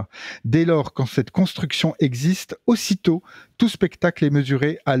regard. Dès lors, quand cette construction existe, aussitôt, tout spectacle est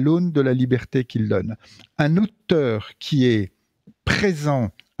mesuré à l'aune de la liberté qu'il donne. Un auteur qui est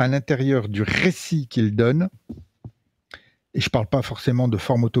présent à l'intérieur du récit qu'il donne, et je ne parle pas forcément de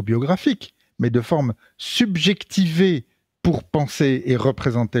forme autobiographique, mais de forme subjectivée pour penser et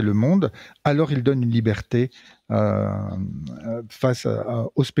représenter le monde, alors il donne une liberté face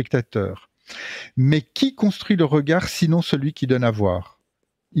au spectateur. Mais qui construit le regard sinon celui qui donne à voir?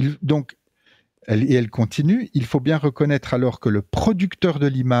 Donc, elle continue, il faut bien reconnaître alors que le producteur de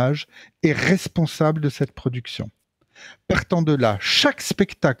l'image est responsable de cette production. Partant de là, chaque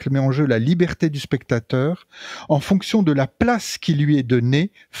spectacle met en jeu la liberté du spectateur en fonction de la place qui lui est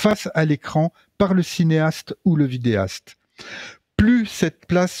donnée face à l'écran par le cinéaste ou le vidéaste. Plus cette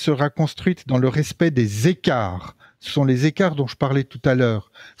place sera construite dans le respect des écarts, ce sont les écarts dont je parlais tout à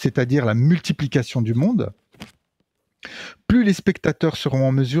l'heure, c'est-à-dire la multiplication du monde, plus les spectateurs seront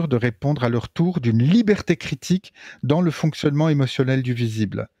en mesure de répondre à leur tour d'une liberté critique dans le fonctionnement émotionnel du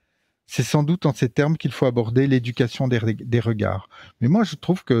visible. C'est sans doute en ces termes qu'il faut aborder l'éducation des regards. Mais moi, je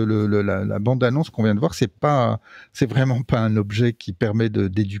trouve que la bande-annonce qu'on vient de voir, c'est vraiment pas un objet qui permet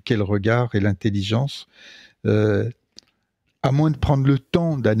d'éduquer le regard et l'intelligence, à moins de prendre le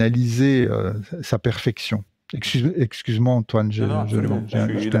temps d'analyser sa perfection. Excuse-moi, Antoine. Je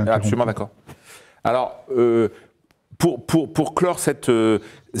suis absolument d'accord. Alors, pour clore cette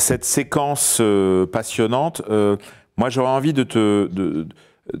séquence passionnante, moi j'aurais envie de te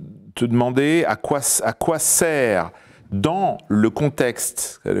demander à quoi sert dans le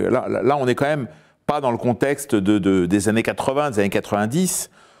contexte, là on n'est quand même pas dans le contexte des années 80, des années 90,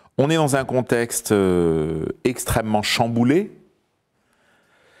 on est dans un contexte extrêmement chamboulé.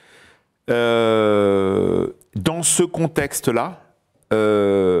 Dans ce contexte-là,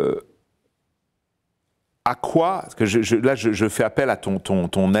 à quoi, parce que là je fais appel à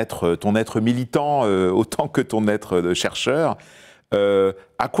ton être militant autant que ton être de chercheur,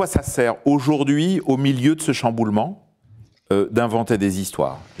 à quoi ça sert aujourd'hui, au milieu de ce chamboulement, d'inventer des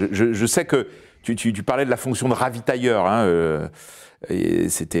histoires? Je sais que tu parlais de la fonction de ravitailleur, hein, et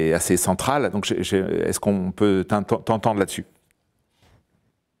c'était assez central, donc est-ce qu'on peut t'entendre là-dessus?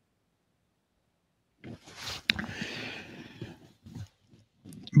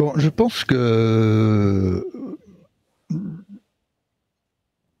 Bon, je pense que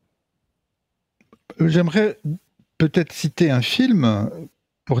j'aimerais peut-être citer un film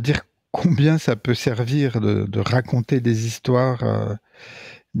pour dire combien ça peut servir de raconter des histoires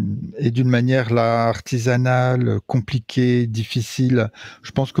et d'une manière là artisanale, compliquée, difficile.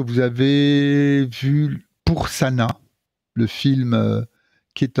 Je pense que vous avez vu Pour Sana, le film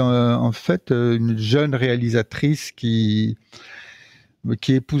qui est en fait une jeune réalisatrice qui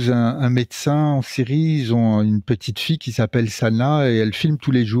épouse un médecin en Syrie. Ils ont une petite fille qui s'appelle Sana et elle filme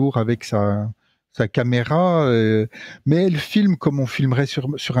tous les jours avec sa caméra, mais elle filme comme on filmerait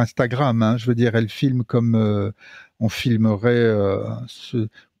sur Instagram, hein. Je veux dire, elle filme comme on filmerait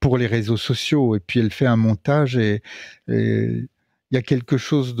pour les réseaux sociaux, et puis elle fait un montage et il y a quelque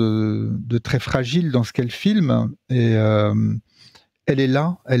chose de très fragile dans ce qu'elle filme, et elle est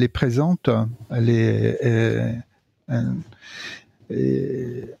là, elle est présente, elle est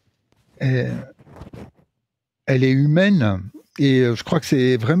humaine. Et je crois que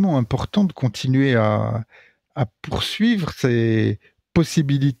c'est vraiment important de continuer à poursuivre ces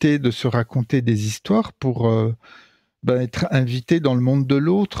possibilités de se raconter des histoires pour être invité dans le monde de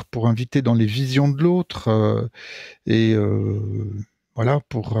l'autre, pour inviter dans les visions de l'autre, et voilà,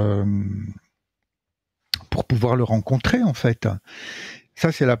 pour pouvoir le rencontrer, en fait.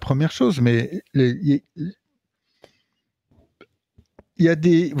 Ça, c'est la première chose. Mais il y a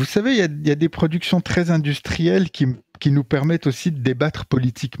des, vous savez, il y a des productions très industrielles qui nous permettent aussi de débattre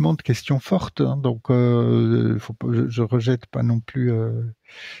politiquement de questions fortes, hein. Donc, je rejette pas non plus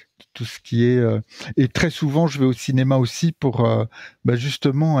tout ce qui est... et très souvent, je vais au cinéma aussi pour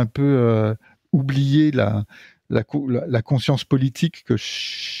justement un peu oublier la conscience politique que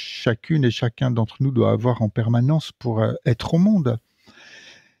chacune et chacun d'entre nous doit avoir en permanence pour être au monde.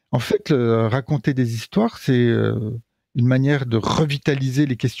 En fait, raconter des histoires, c'est une manière de revitaliser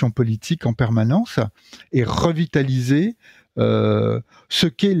les questions politiques en permanence et revitaliser ce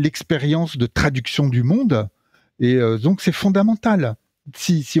qu'est l'expérience de traduction du monde. Et donc, c'est fondamental.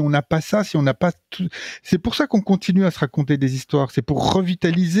 Si on n'a pas ça, si on n'a pas tout... C'est pour ça qu'on continue à se raconter des histoires. C'est pour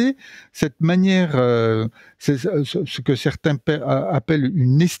revitaliser cette manière, ce que certains appellent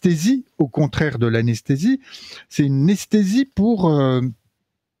une esthésie, au contraire de l'anesthésie. C'est une esthésie pour...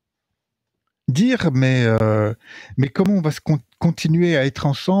 dire mais comment on va continuer à être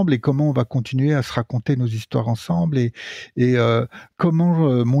ensemble et comment on va continuer à se raconter nos histoires ensemble et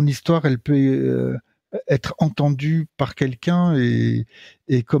comment mon histoire elle peut être entendue par quelqu'un et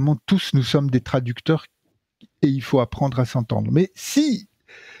comment tous nous sommes des traducteurs et il faut apprendre à s'entendre. Mais si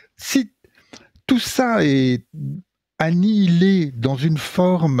tout ça est annihilé dans une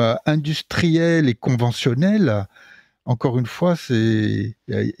forme industrielle et conventionnelle, encore une fois, il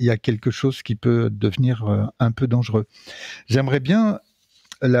y a quelque chose qui peut devenir un peu dangereux. J'aimerais bien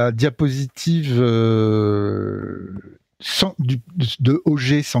la diapositive de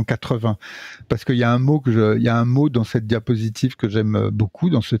OG 180, parce qu'il y a un mot dans cette diapositive que j'aime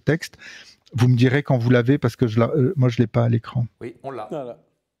beaucoup dans ce texte. Vous me direz quand vous l'avez, parce que moi je l'ai pas à l'écran. Oui, on l'a.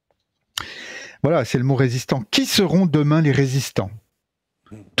 Voilà, c'est le mot résistant. Qui seront demain les résistants?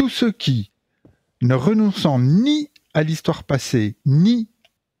 Tous ceux qui, ne renonçant ni à l'histoire passée, ni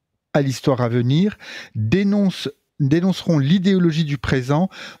à l'histoire à venir, dénonceront l'idéologie du présent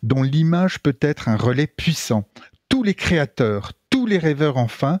dont l'image peut être un relais puissant. Tous les créateurs, tous les rêveurs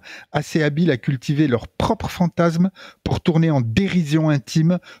enfin, assez habiles à cultiver leur propre fantasme pour tourner en dérision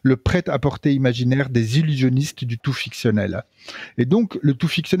intime le prêt-à-porter imaginaire des illusionnistes du tout fictionnel. Et donc, le tout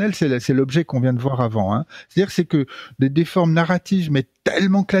fictionnel, c'est l'objet qu'on vient de voir avant, hein. C'est-à-dire c'est que des formes narratives, mais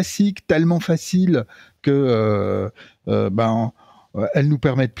tellement classiques, tellement faciles, que elles nous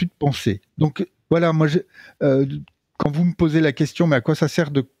permettent plus de penser. Donc, voilà, moi, quand vous me posez la question, mais à quoi ça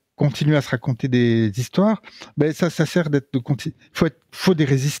sert de continuer à se raconter des histoires, ben ça sert d'être faut des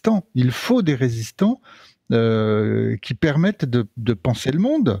résistants. Il faut des résistants qui permettent de penser le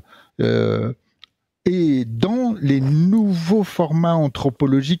monde. Et dans les nouveaux formats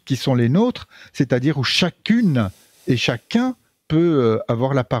anthropologiques qui sont les nôtres, c'est-à-dire où chacune et chacun peut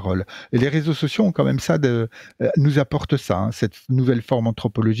avoir la parole. Et les réseaux sociaux ont quand même ça, nous apportent ça, hein, cette nouvelle forme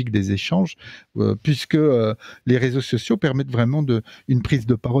anthropologique des échanges, puisque les réseaux sociaux permettent vraiment une prise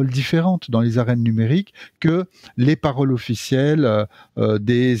de parole différente dans les arènes numériques que les paroles officielles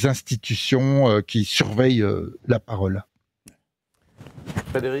des institutions qui surveillent la parole.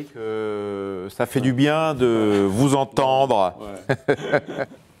 Frédéric, ça fait du bien de vous entendre. Ouais.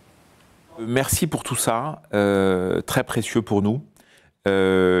 Merci pour tout ça, très précieux pour nous.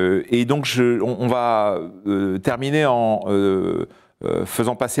 Et donc, on va terminer en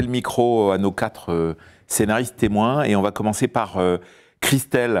faisant passer le micro à nos 4 scénaristes témoins. Et on va commencer par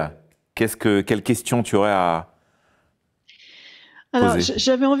Christelle. Quelle question tu aurais à poser? Alors,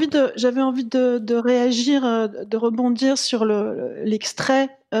 j'avais envie de réagir, de rebondir sur l'extrait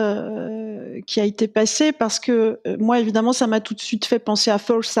qui a été passé, parce que moi, évidemment, ça m'a tout de suite fait penser à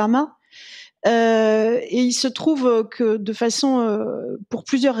Forsama. Et il se trouve que de façon, pour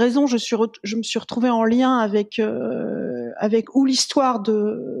plusieurs raisons, je me suis retrouvée en lien avec ou l'histoire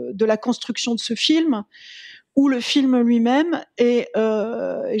de la construction de ce film, ou le film lui-même, et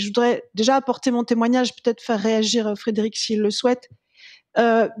je voudrais déjà apporter mon témoignage, peut-être faire réagir Frédéric s'il le souhaite,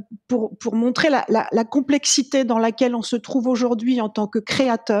 pour montrer la complexité dans laquelle on se trouve aujourd'hui en tant que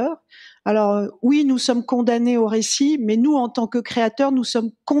créateur. Alors oui, nous sommes condamnés au récit, mais nous, en tant que créateurs, nous sommes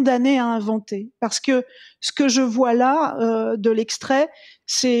condamnés à inventer. Parce que ce que je vois là de l'extrait,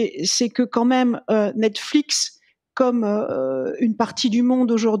 c'est que quand même Netflix, comme une partie du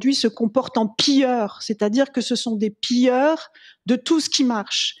monde aujourd'hui, se comporte en pilleurs. C'est-à-dire que ce sont des pilleurs de tout ce qui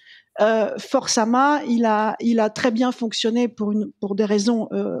marche. Forsama, il a très bien fonctionné pour des raisons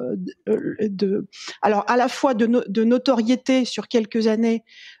alors à la fois de notoriété sur quelques années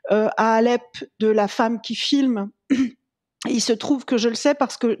à Alep, de la femme qui filme. Et il se trouve que je le sais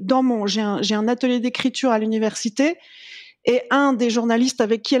parce que j'ai un atelier d'écriture à l'université, et un des journalistes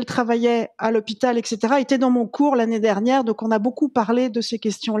avec qui elle travaillait à l'hôpital, etc., était dans mon cours l'année dernière. Donc on a beaucoup parlé de ces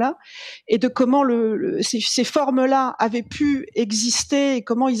questions-là et de comment ces formes-là avaient pu exister et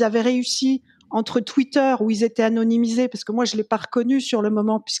comment ils avaient réussi entre Twitter, où ils étaient anonymisés, parce que moi je l'ai pas reconnu sur le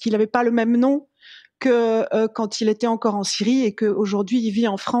moment puisqu'il n'avait pas le même nom que quand il était encore en Syrie, et qu'aujourd'hui il vit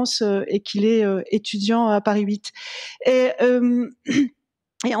en France et qu'il est étudiant à Paris 8. Et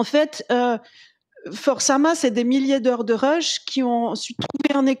en fait, Forsama, c'est des milliers d'heures de rush qui ont ensuite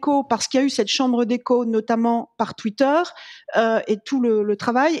trouvé un écho parce qu'il y a eu cette chambre d'écho, notamment par Twitter, et tout le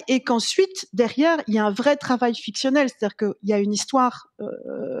travail, et qu'ensuite, derrière, il y a un vrai travail fictionnel, c'est-à-dire qu'il y a une histoire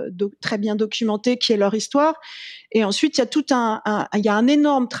très bien documentée qui est leur histoire, et ensuite, il y a il y a un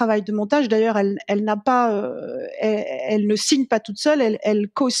énorme travail de montage. D'ailleurs, elle n'a pas, elle ne signe pas toute seule, elle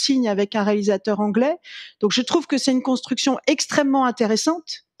co-signe avec un réalisateur anglais. Donc, je trouve que c'est une construction extrêmement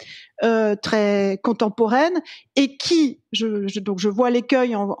intéressante, très contemporaine, et qui, donc je vois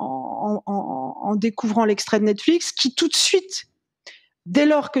l'écueil en découvrant l'extrait de Netflix, qui tout de suite, dès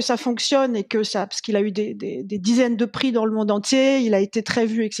lors que ça fonctionne et que ça, parce qu'il a eu des dizaines de prix dans le monde entier, il a été très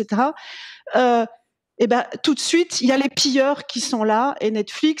vu, etc. Et ben tout de suite, il y a les pilleurs qui sont là, et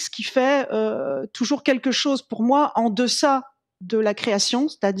Netflix qui fait toujours quelque chose pour moi en deçà de la création,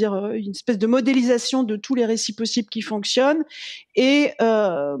 c'est-à-dire une espèce de modélisation de tous les récits possibles qui fonctionnent et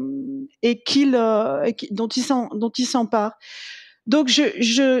dont il s'empare. Donc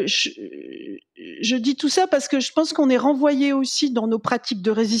je dis tout ça parce que je pense qu'on est renvoyé aussi dans nos pratiques de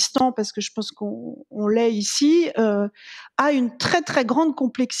résistants, parce que je pense qu'on l'est ici, à une très très grande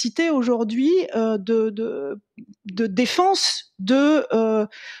complexité aujourd'hui de défense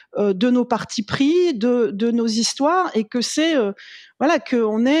de nos partis pris, de nos histoires, et que c'est voilà,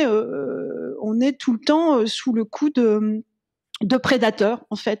 qu'on est tout le temps sous le coup de prédateurs,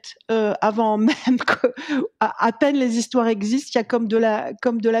 en fait, avant même que à peine les histoires existent, il y a comme de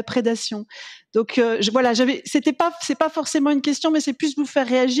la prédation. Donc voilà, c'est pas forcément une question, mais c'est plus vous faire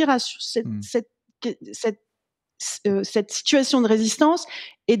réagir à cette situation de résistance,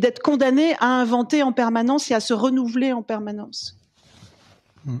 et d'être condamné à inventer en permanence et à se renouveler en permanence.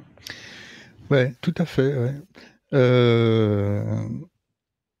 Ouais, tout à fait. Ouais.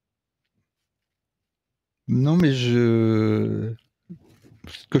 Non, mais ce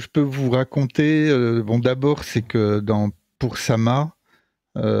que je peux vous raconter, bon, d'abord, c'est que pour Sama,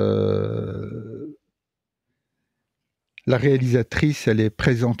 la réalisatrice, elle est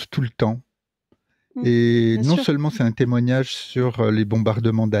présente tout le temps. Et Bien non sûr. seulement c'est un témoignage sur les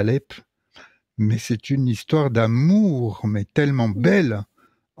bombardements d'Alep, mais c'est une histoire d'amour, mais tellement belle,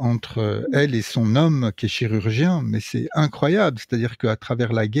 entre elle et son homme qui est chirurgien, mais c'est incroyable. C'est-à-dire qu'à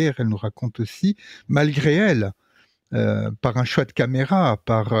travers la guerre, elle nous raconte aussi, malgré elle, par un choix de caméra,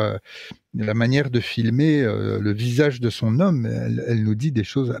 par la manière de filmer le visage de son homme, elle nous dit des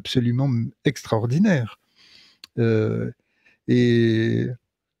choses absolument extraordinaires. Et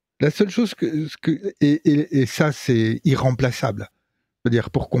la seule chose et ça c'est irremplaçable.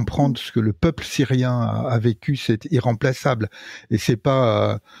 C'est-à-dire pour comprendre ce que le peuple syrien a vécu, c'est irremplaçable. Et c'est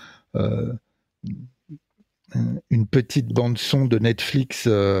pas une petite bande son de Netflix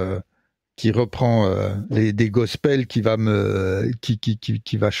qui reprend des gospels qui va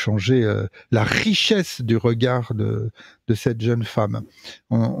qui va changer la richesse du regard de cette jeune femme.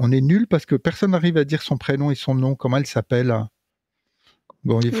 On est nul parce que personne n'arrive à dire son prénom et son nom. Comment elle s'appelle?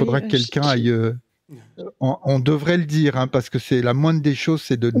 Bon, il faudra que quelqu'un aille. On devrait le dire, hein, parce que c'est la moindre des choses,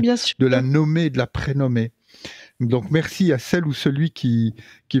 c'est de la nommer et de la prénommer. Donc merci à celle ou celui qui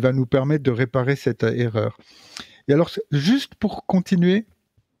va nous permettre de réparer cette erreur. Et alors, juste pour continuer,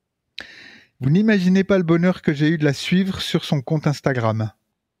 vous n'imaginez pas le bonheur que j'ai eu de la suivre sur son compte Instagram.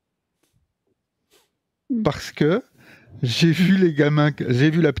 Parce que j'ai vu les gamins,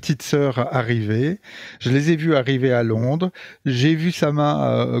 j'ai vu la petite sœur arriver, je les ai vus arriver à Londres, j'ai vu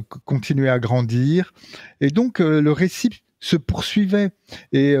Sama continuer à grandir, et donc le récit se poursuivait.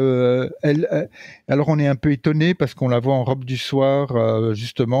 Et alors on est un peu étonné parce qu'on la voit en robe du soir,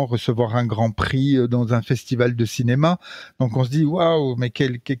 justement recevoir un grand prix dans un festival de cinéma. Donc on se dit waouh, mais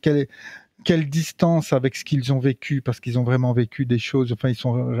quelle distance avec ce qu'ils ont vécu, parce qu'ils ont vraiment vécu des choses. Enfin, ils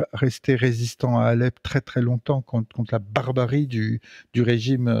sont restés résistants à Alep très très longtemps contre la barbarie du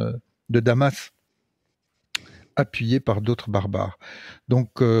régime de Damas, appuyé par d'autres barbares.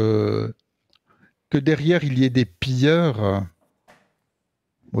 Donc, que derrière il y ait des pilleurs,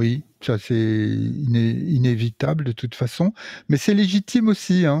 oui, ça c'est inévitable de toute façon, mais c'est légitime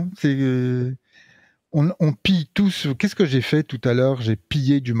aussi. Hein, on pille tous. Qu'est-ce que j'ai fait tout à l'heure? J'ai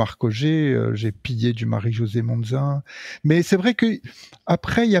pillé du Marc Auger, j'ai pillé du Marie-Josée Monzin. Mais c'est vrai que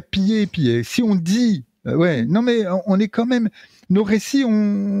après il y a pillé et pillé. Si on dit, ouais, non mais on est quand même. Nos récits,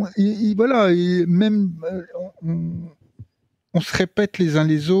 voilà, et même on se répète les uns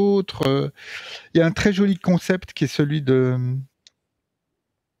les autres. Il y a un très joli concept qui est celui de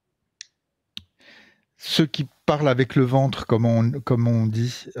ceux qui parlent avec le ventre, comme on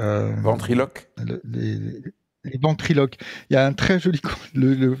dit. Ventriloque. Les ventriloques. Il y a un très joli...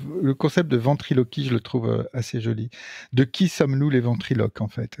 Le concept de ventriloquie, je le trouve assez joli. De qui sommes-nous les ventriloques, en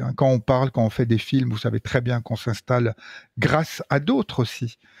fait? Quand on parle, quand on fait des films, vous savez très bien qu'on s'installe grâce à d'autres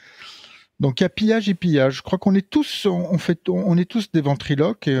aussi. Donc il y a pillage et pillage. Je crois qu'on est tous, on est tous des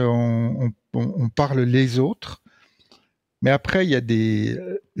ventriloques et on parle les autres. Mais après, il y a des...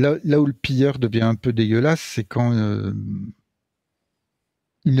 Là où le pilleur devient un peu dégueulasse, c'est quand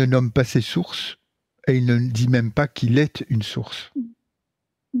il ne nomme pas ses sources et il ne dit même pas qu'il est une source.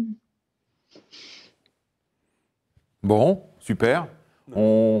 Bon, super.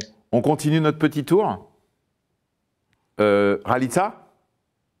 On continue notre petit tour. Ralitza?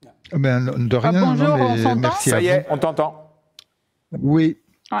 De rien, bonjour, non, on mais s'entend? merci à Ça vous. y est, on t'entend. Oui,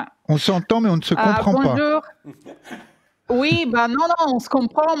 Ouais. on s'entend, mais on ne se comprend pas. Bonjour. Oui, non, on se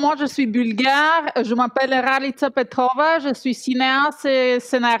comprend. Moi, je suis bulgare. Je m'appelle Ralitza Petrova. Je suis cinéaste et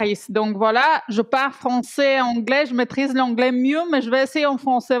scénariste. Donc voilà, je parle français, anglais. Je maîtrise l'anglais mieux, mais je vais essayer en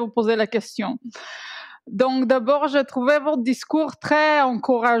français vous poser la question. Donc d'abord, j'ai trouvé votre discours très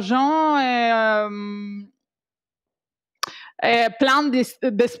encourageant et plein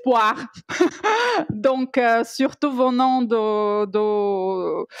d'espoir. Donc, surtout venant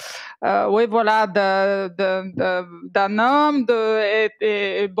oui, voilà, d'un homme.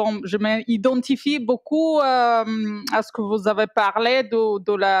 Et bon, je m'identifie beaucoup à ce que vous avez parlé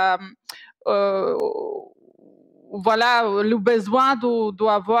de la... voilà, le besoin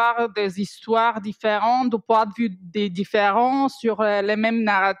d'avoir des histoires différentes, de points de vue différents sur les mêmes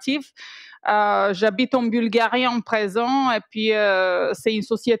narratifs. J'habite en Bulgarie en présent et puis c'est une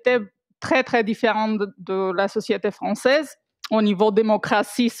société très très différente de la société française au niveau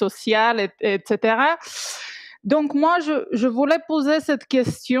démocratie sociale, etc. Donc moi, je voulais poser cette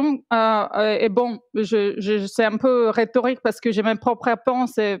question et bon, c'est un peu rhétorique parce que j'ai mes propres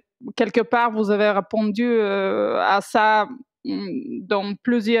réponses et quelque part vous avez répondu à ça dans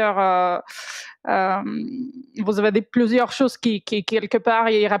plusieurs... vous avez dit plusieurs choses qui quelque part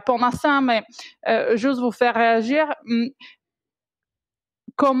y répondent à ça, mais juste vous faire réagir.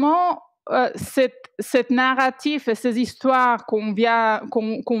 Comment cette narrative et ces histoires qu'on va,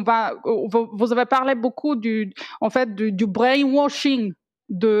 vous avez parlé beaucoup en fait du brainwashing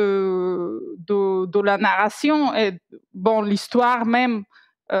de la narration et bon l'histoire même.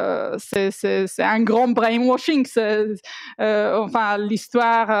 C'est un grand brainwashing. Enfin,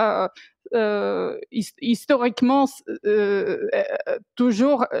 l'histoire, historiquement,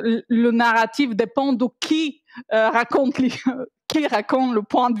 toujours, le narratif dépend de qui raconte qui raconte le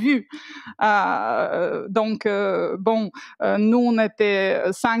point de vue. Donc, bon, nous, on était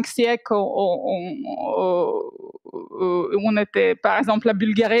 5 siècles, on était, par exemple, la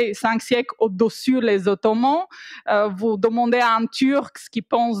Bulgarie, 5 siècles au-dessus les Ottomans. Vous demandez à un Turc ce qu'il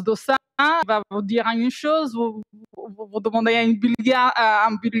pense de ça, il va vous dire une chose. Vous demandez à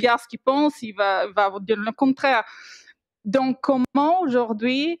un Bulgare ce qu'il pense, il va vous dire le contraire. Donc, comment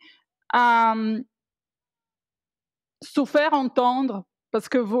aujourd'hui se faire entendre, parce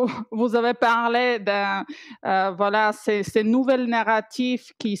que vous avez parlé de voilà, ces nouvelles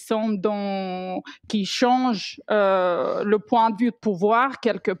narratifs qui changent le point de vue de pouvoir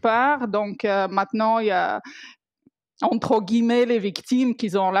quelque part. Donc maintenant, il y a entre guillemets les victimes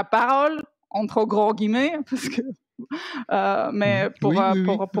qui ont la parole, entre gros guillemets, parce que mais pour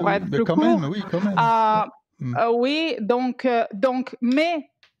être plus court. Oui, quand même. Oui, donc mais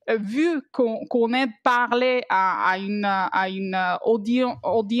vu qu'on est parlé à une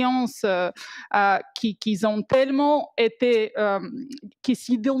audience qui ont tellement été, qui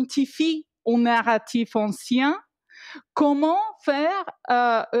s'identifient au narratif ancien, comment faire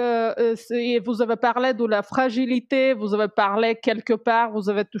vous avez parlé de la fragilité, vous avez parlé quelque part, vous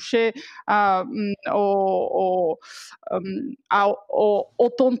avez touché à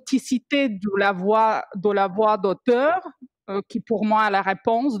l'authenticité de la voix d'auteur, qui pour moi est la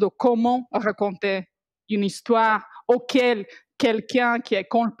réponse de comment raconter une histoire auquel quelqu'un qui est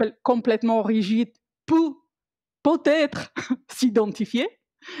complètement rigide peut peut-être s'identifier.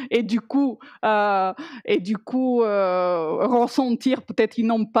 Et du coup ressentir peut-être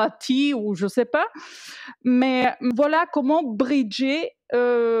une empathie ou je sais pas. Mais voilà comment bridger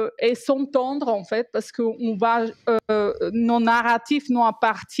et s'entendre en fait, parce que nos narratifs nous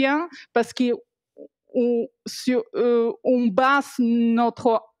appartiennent, parce qu'on base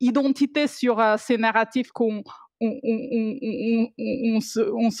notre identité sur ces narratifs qu'on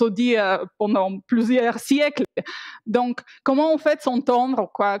se dit pendant plusieurs siècles. Donc, comment en fait s'entendre,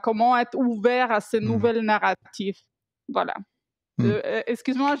 quoi? Comment être ouvert à ces nouvelles narratifs? Voilà.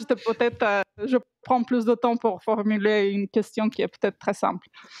 Excuse-moi, je prends plus de temps pour formuler une question qui est peut-être très simple.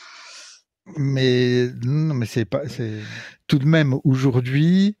 Mais non, mais c'est tout de même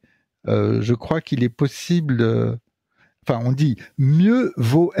aujourd'hui, je crois qu'il est possible. Enfin, on dit mieux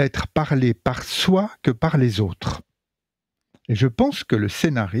vaut être parlé par soi que par les autres. Et je pense que le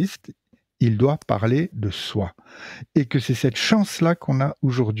scénariste, il doit parler de soi. Et que c'est cette chance-là qu'on a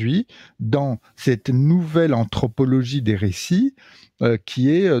aujourd'hui dans cette nouvelle anthropologie des récits, qui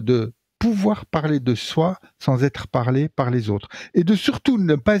est de pouvoir parler de soi sans être parlé par les autres. Et de surtout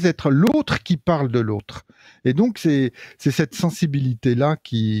ne pas être l'autre qui parle de l'autre. Et donc, c'est cette sensibilité-là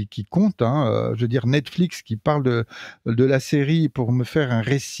qui compte. Hein. Je veux dire, Netflix qui parle de la série pour me faire un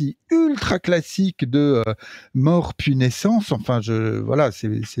récit ultra classique de mort puis naissance. Enfin, voilà,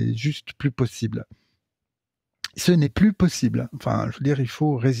 c'est juste plus possible. Ce n'est plus possible. Enfin, je veux dire, il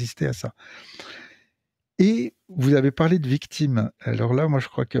faut résister à ça. Et vous avez parlé de victimes. Alors là, moi, je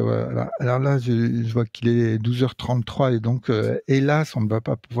crois que... alors là, je vois qu'il est 12h33 et donc, hélas, on ne va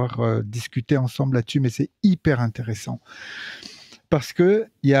pas pouvoir discuter ensemble là-dessus, mais c'est hyper intéressant. Parce que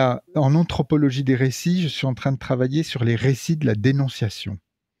en anthropologie des récits, je suis en train de travailler sur les récits de la dénonciation.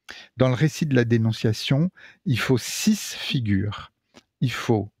 Dans le récit de la dénonciation, il faut 6 figures. Il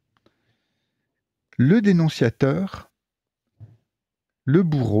faut le dénonciateur, le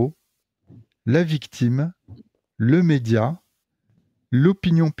bourreau, la victime, le média,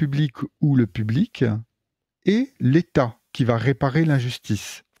 l'opinion publique ou le public et l'État qui va réparer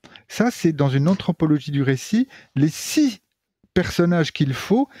l'injustice. Ça, c'est dans une anthropologie du récit, les 6 personnages qu'il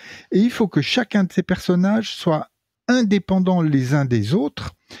faut, et il faut que chacun de ces personnages soit indépendant les uns des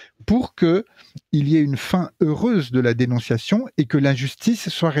autres pour qu'il y ait une fin heureuse de la dénonciation et que l'injustice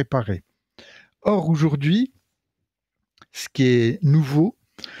soit réparée. Or, aujourd'hui, ce qui est nouveau,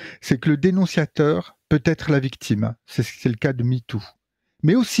 c'est que le dénonciateur peut être la victime. C'est le cas de MeToo.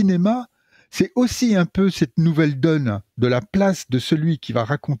 Mais au cinéma, c'est aussi un peu cette nouvelle donne de la place de celui qui va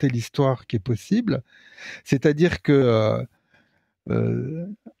raconter l'histoire qui est possible. C'est-à-dire que,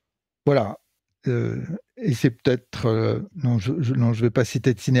 voilà, et c'est peut-être... non, je vais pas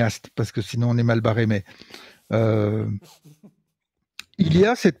citer de cinéaste, parce que sinon on est mal barré, mais... il y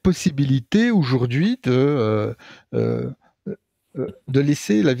a cette possibilité aujourd'hui de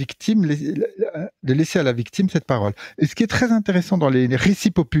laisser la victime, de laisser à la victime cette parole. Et ce qui est très intéressant dans les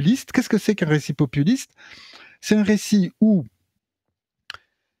récits populistes, qu'est-ce que c'est qu'un récit populiste? C'est un récit où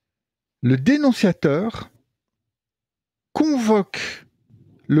le dénonciateur convoque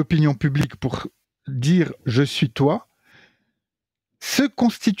l'opinion publique pour dire « je suis toi », se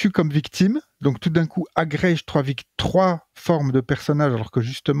constitue comme victime, donc tout d'un coup agrège trois formes de personnages, alors que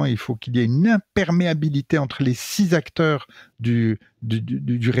justement il faut qu'il y ait une imperméabilité entre les 6 acteurs du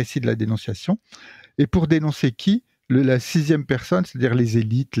récit de la dénonciation. Et pour dénoncer qui? La 6e personne, c'est-à-dire les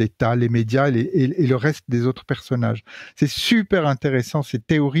élites, l'État, les médias et le reste des autres personnages. C'est super intéressant, ces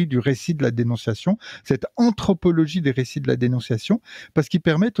théories du récit de la dénonciation, cette anthropologie des récits de la dénonciation, parce qu'ils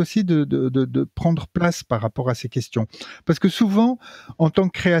permettent aussi de prendre place par rapport à ces questions. Parce que souvent, en tant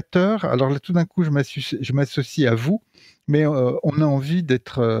que créateur, alors là tout d'un coup je m'associe à vous, mais on a envie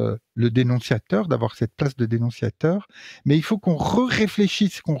d'être le dénonciateur, d'avoir cette place de dénonciateur, mais il faut qu'on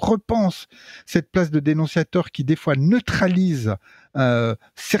réfléchisse, qu'on repense cette place de dénonciateur qui des fois neutralise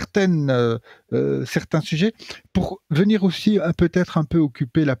certains sujets, pour venir aussi peut-être un peu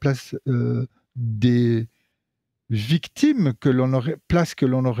occuper la place des victimes que l'on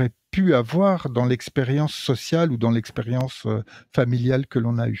aurait pu avoir dans l'expérience sociale ou dans l'expérience familiale que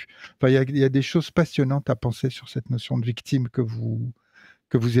l'on a eue. Enfin, il y a des choses passionnantes à penser sur cette notion de victime que vous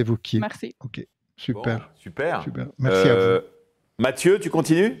évoquiez. Merci. Ok, super. Bon, super. Merci à vous. Mathieu, tu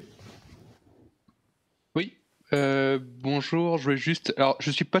continues? Oui, bonjour, je voulais juste... Alors, je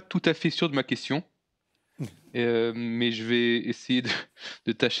ne suis pas tout à fait sûr de ma question, mais je vais essayer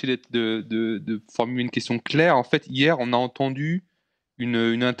de tâcher de formuler une question claire. En fait, hier, on a entendu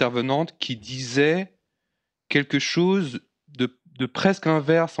une intervenante qui disait quelque chose de presque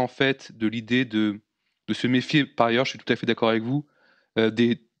inverse, en fait, de l'idée de se méfier. Par ailleurs, je suis tout à fait d'accord avec vous,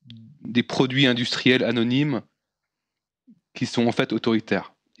 des produits industriels anonymes qui sont en fait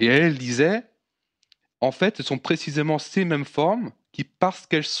autoritaires. Et elle disait, en fait, ce sont précisément ces mêmes formes qui, parce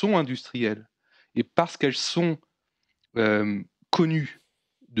qu'elles sont industrielles et parce qu'elles sont connues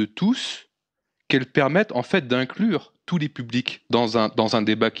de tous, qu'elles permettent en fait d'inclure tous les publics dans un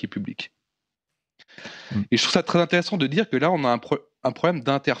débat qui est public. Et je trouve ça très intéressant de dire que là, on a un problème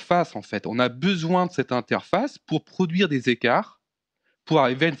d'interface, en fait. On a besoin de cette interface pour produire des écarts, pour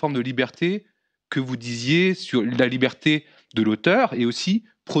arriver à une forme de liberté que vous disiez sur la liberté de l'auteur et aussi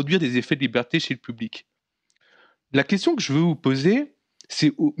produire des effets de liberté chez le public. La question que je veux vous poser,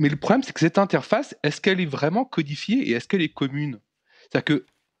 mais le problème, c'est que cette interface, est-ce qu'elle est vraiment codifiée et est-ce qu'elle est commune? C'est-à-dire que,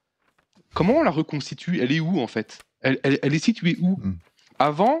 comment on la reconstitue? Elle est où, en fait? Elle est située où?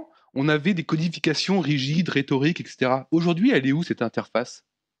 Avant, on avait des codifications rigides, rhétoriques, etc. Aujourd'hui, elle est où, cette interface?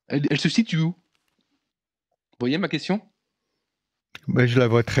 Elle se situe où? Vous voyez ma question? Ben, je la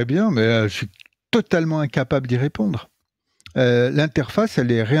vois très bien, mais je suis totalement incapable d'y répondre. L'interface,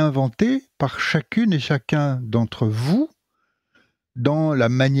 elle est réinventée par chacune et chacun d'entre vous dans la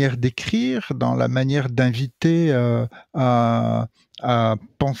manière d'écrire, dans la manière d'inviter à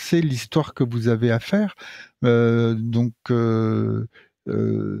penser l'histoire que vous avez à faire. Donc, je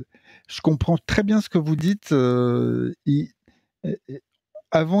comprends très bien ce que vous dites.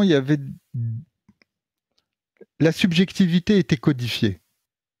 Avant, il y avait... La subjectivité était codifiée.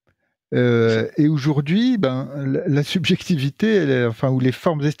 Et aujourd'hui, la subjectivité, ou les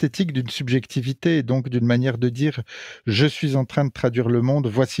formes esthétiques d'une subjectivité, et donc d'une manière de dire « je suis en train de traduire le monde,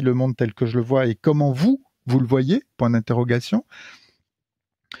 voici le monde tel que je le vois, et comment vous le voyez ?» point d'interrogation.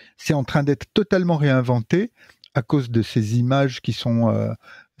 C'est en train d'être totalement réinventé à cause de ces images qui sont...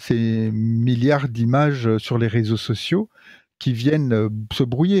 ces milliards d'images sur les réseaux sociaux qui viennent se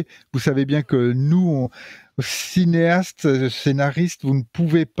brouiller. Vous savez bien que nous, cinéastes, scénaristes, vous ne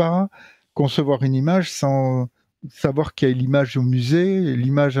pouvez pas concevoir une image sans savoir qu'il y a l'image au musée,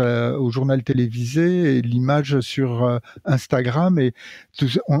 l'image au journal télévisé, et l'image sur Instagram, et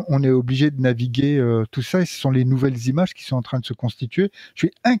on est obligé de naviguer tout ça, et ce sont les nouvelles images qui sont en train de se constituer. Je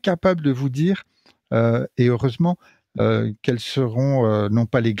suis incapable de vous dire, et heureusement, quelles seront non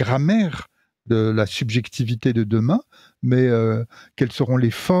pas les grammaires de la subjectivité de demain, mais quelles seront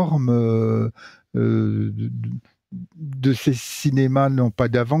les formes de ces cinémas, non pas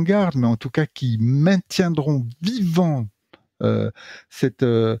d'avant-garde, mais en tout cas qui maintiendront vivant cette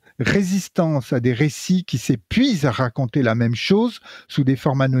résistance à des récits qui s'épuisent à raconter la même chose sous des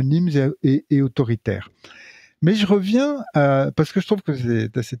formes anonymes et autoritaires. Mais je reviens parce que je trouve que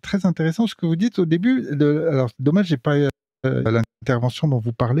c'est très intéressant ce que vous dites au début. Alors, dommage, j'ai pas l'intervention dont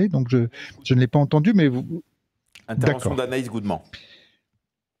vous parlez, donc je ne l'ai pas entendu, mais vous... Intervention d'Anaïs Goudement.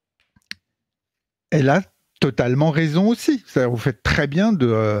 Elle a totalement raison aussi. Vous faites très bien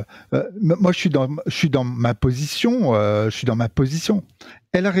de... moi, je suis dans ma position.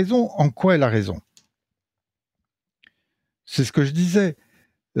 Elle a raison. En quoi elle a raison? C'est ce que je disais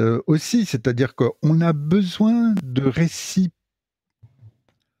aussi, c'est-à-dire qu'on a besoin de récits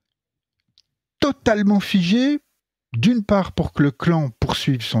totalement figés, d'une part pour que le clan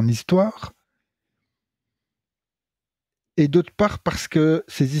poursuive son histoire, et d'autre part parce que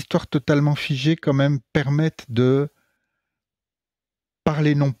ces histoires totalement figées quand même permettent de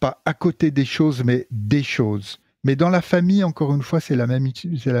parler non pas à côté des choses, mais des choses. Mais dans la famille, encore une fois, c'est la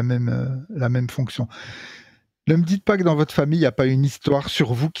même fonction. Ne me dites pas que dans votre famille, il n'y a pas une histoire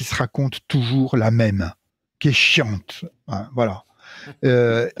sur vous qui se raconte toujours la même, qui est chiante. Voilà.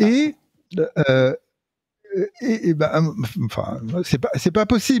 Enfin, c'est pas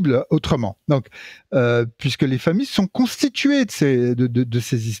possible autrement. Donc, puisque les familles sont constituées de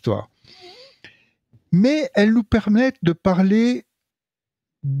ces histoires, mais elles nous permettent de parler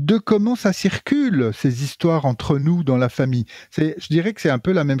de comment ça circule, ces histoires entre nous dans la famille. Je dirais que c'est un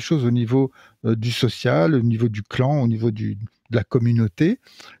peu la même chose au niveau du social, au niveau du clan, au niveau de la communauté.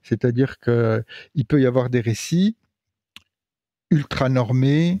 C'est-à-dire qu'il peut y avoir des récits ultra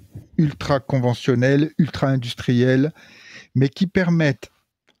normés, ultra conventionnels, ultra industriels, mais qui permettent,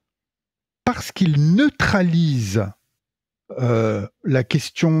 parce qu'ils neutralisent la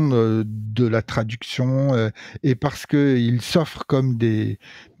question de la traduction et parce qu'ils s'offrent comme des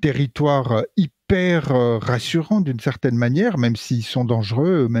territoires hyper rassurants d'une certaine manière, même s'ils sont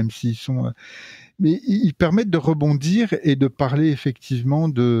dangereux, même s'ils sont... mais ils permettent de rebondir et de parler effectivement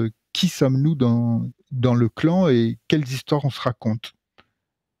de qui sommes-nous dans le clan et quelles histoires on se raconte.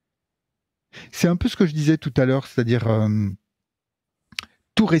 C'est un peu ce que je disais tout à l'heure, c'est-à-dire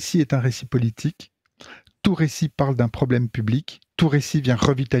tout récit est un récit politique. Tout récit parle d'un problème public, tout récit vient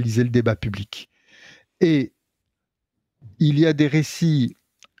revitaliser le débat public. Et il y a des récits,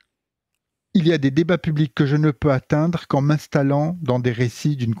 il y a des débats publics que je ne peux atteindre qu'en m'installant dans des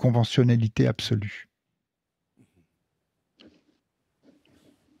récits d'une conventionnalité absolue.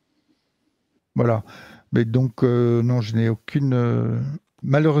 Voilà. Mais donc, non, je n'ai aucune...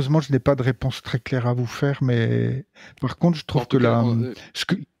 malheureusement, je n'ai pas de réponse très claire à vous faire, mais par contre, je trouve que là...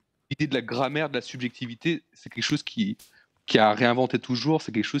 L'idée de la grammaire de la subjectivité, c'est quelque chose qui a réinventé toujours,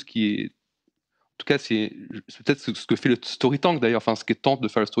 c'est quelque chose qui est... En tout cas, c'est peut-être ce que fait le StoryTANK d'ailleurs, enfin ce qui tente de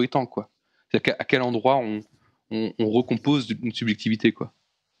faire le StoryTANK, quoi. C'est-à-dire à quel endroit on recompose une subjectivité, quoi.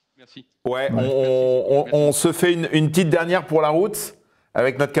 Merci. Ouais, on se fait une petite dernière pour la route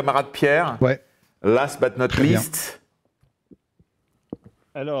avec notre camarade Pierre. Ouais. Last but not least.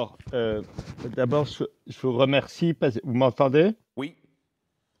 Alors, d'abord, je vous remercie. Vous m'entendez? Oui.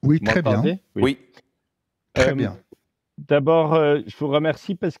 Oui, très bien. Oui. Très bien. D'abord, je vous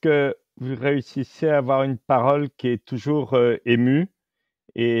remercie parce que vous réussissez à avoir une parole qui est toujours émue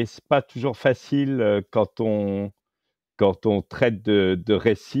et c'est pas toujours facile quand on traite de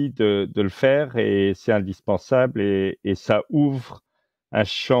récits de le faire et c'est indispensable et ça ouvre un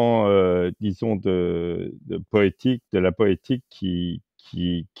champ, disons, de poétique, de la poétique qui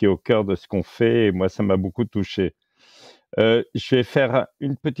est au cœur de ce qu'on fait et moi, ça m'a beaucoup touché. Je vais faire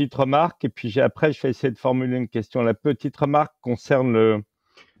une petite remarque et puis après, je vais essayer de formuler une question. La petite remarque concerne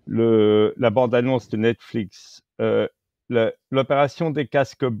la bande-annonce de Netflix. L'opération des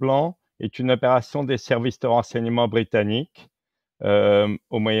casques blancs est une opération des services de renseignement britanniques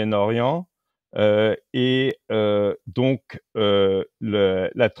au Moyen-Orient. Donc,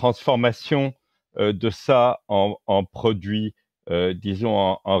 la transformation de ça en produit,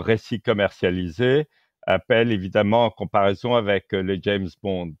 disons, en récit commercialisé, appelle évidemment en comparaison avec les James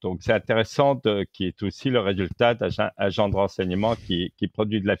Bond. Donc, c'est intéressant qui est aussi le résultat d'un agent de renseignement qui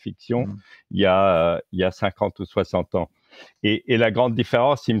produit de la fiction il y a 50 ou 60 ans. Et la grande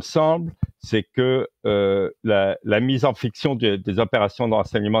différence, il me semble, c'est que la mise en fiction des opérations de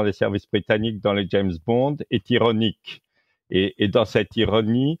renseignement des services britanniques dans les James Bond est ironique. Et dans cette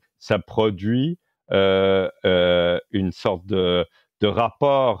ironie, ça produit une sorte de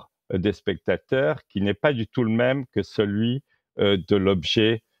rapport des spectateurs qui n'est pas du tout le même que celui de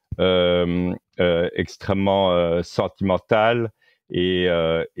l'objet extrêmement sentimental et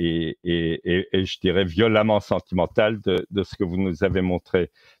je dirais violemment sentimental de ce que vous nous avez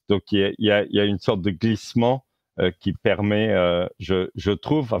montré. Donc il y a une sorte de glissement qui permet, je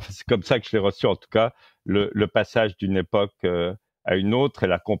trouve, enfin, c'est comme ça que je l'ai reçu en tout cas, le passage d'une époque à une autre et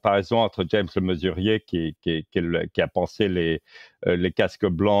la comparaison entre James le Mesurier qui a pensé les casques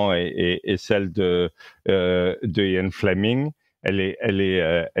blancs et celle de Ian Fleming, elle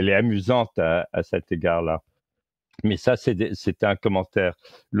est amusante à cet égard-là. Mais ça, c'était un commentaire.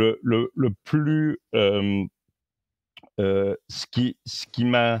 Le plus, ce qui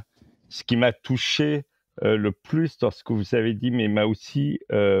m'a touché le plus dans ce que vous avez dit, mais m'a aussi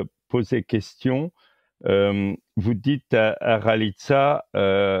posé question. Vous dites à Ralitza,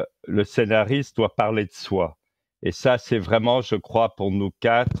 le scénariste doit parler de soi. Et ça, c'est vraiment, je crois, pour nous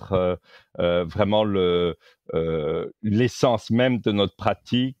quatre, vraiment l'essence même de notre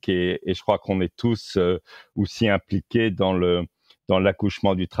pratique. Et je crois qu'on est tous aussi impliqués dans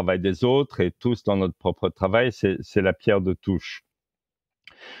l'accouchement du travail des autres et tous dans notre propre travail. C'est la pierre de touche.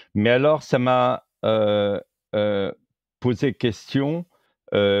 Mais alors, ça m'a posé question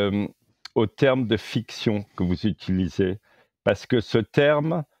au terme de fiction que vous utilisez. Parce que ce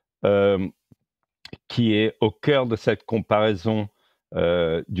terme, qui est au cœur de cette comparaison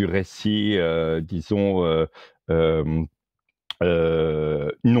du récit, disons,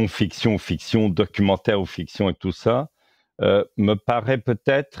 non-fiction, fiction, documentaire ou fiction et tout ça, me paraît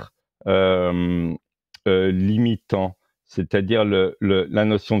peut-être limitant. C'est-à-dire la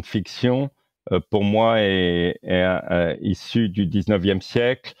notion de fiction, pour moi, est issue du 19e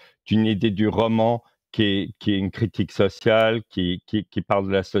siècle, d'une idée du roman qui est une critique sociale, qui parle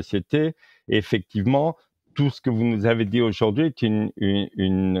de la société. Et effectivement, tout ce que vous nous avez dit aujourd'hui était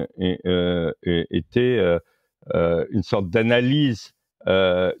une sorte d'analyse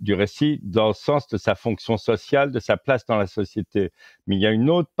du récit dans le sens de sa fonction sociale, de sa place dans la société. Mais il y a une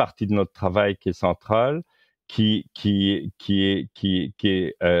autre partie de notre travail qui est centrale, qui est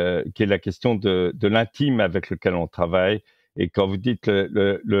la question de l'intime avec lequel on travaille. Et quand vous dites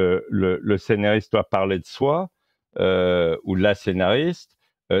le scénariste doit parler de soi, ou la scénariste,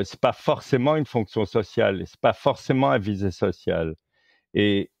 c'est pas forcément une fonction sociale, c'est pas forcément un visée sociale.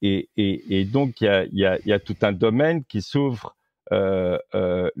 Et donc il y a tout un domaine qui s'ouvre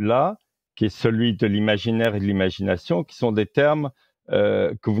là, qui est celui de l'imaginaire et de l'imagination, qui sont des termes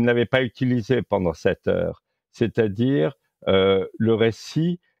que vous n'avez pas utilisés pendant cette heure. C'est-à-dire le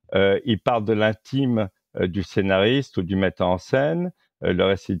récit, il parle de l'intime du scénariste ou du metteur en scène, le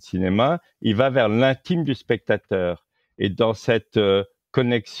récit de cinéma, il va vers l'intime du spectateur. Et dans cette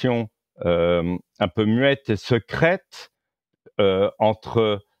connexion un peu muette et secrète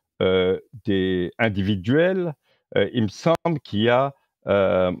entre des individuels, il me semble qu'il y a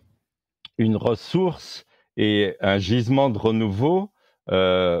une ressource et un gisement de renouveau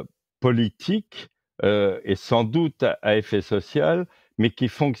politique et sans doute à effet social, mais qui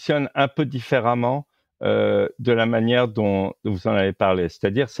fonctionne un peu différemment de la manière dont vous en avez parlé,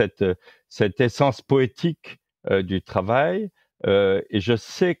 c'est-à-dire cette essence poétique du travail. Et je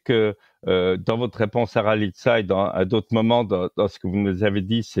sais que dans votre réponse à Ralitza et à d'autres moments dans ce que vous nous avez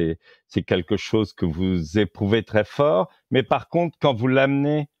dit, c'est quelque chose que vous éprouvez très fort. Mais par contre, quand vous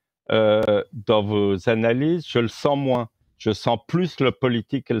l'amenez dans vos analyses, je le sens moins. Je sens plus le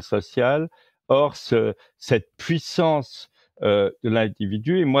politique et le social. Or, cette puissance de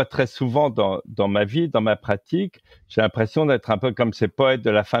l'individu, et moi très souvent dans ma vie, dans ma pratique, j'ai l'impression d'être un peu comme ces poètes de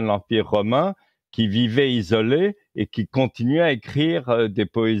la fin de l'Empire romain qui vivaient isolés et qui continuaient à écrire des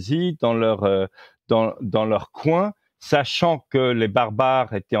poésies dans leur coin, sachant que les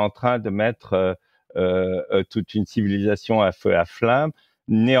barbares étaient en train de mettre toute une civilisation à feu et à flamme.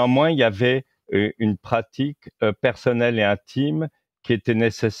 Néanmoins, il y avait une pratique personnelle et intime qui était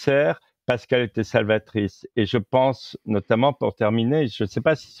nécessaire parce qu'elle était salvatrice. Et je pense, notamment pour terminer, je ne sais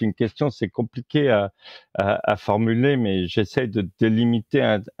pas si c'est une question, c'est compliqué à formuler, mais j'essaie de délimiter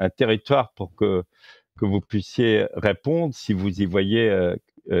un territoire pour que vous puissiez répondre si vous y voyez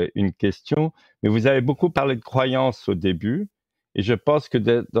une question. Mais vous avez beaucoup parlé de croyance au début, et je pense que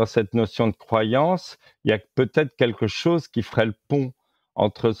dans cette notion de croyance, il y a peut-être quelque chose qui ferait le pont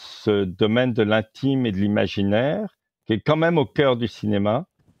entre ce domaine de l'intime et de l'imaginaire, qui est quand même au cœur du cinéma,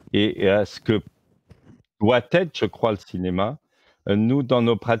 et à ce que doit être, je crois, le cinéma. Nous, dans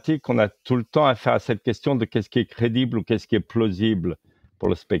nos pratiques, on a tout le temps affaire à cette question de qu'est-ce qui est crédible ou qu'est-ce qui est plausible pour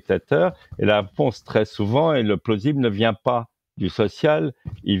le spectateur. Et la réponse, très souvent, et le plausible ne vient pas du social,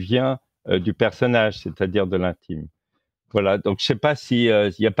 il vient du personnage, c'est-à-dire de l'intime. Voilà, donc je ne sais pas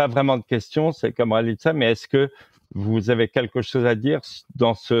s'il n'y a pas vraiment de questions, c'est comme Ralitza, mais est-ce que vous avez quelque chose à dire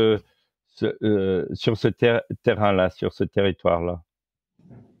dans sur ce terrain-là, sur ce territoire-là?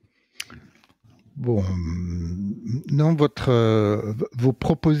 Bon, non, vos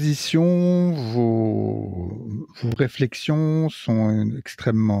propositions, vos réflexions sont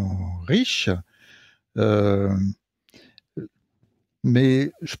extrêmement riches,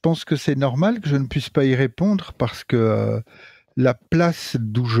 mais je pense que c'est normal que je ne puisse pas y répondre parce que la place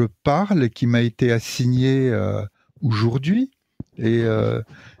d'où je parle, qui m'a été assignée aujourd'hui, et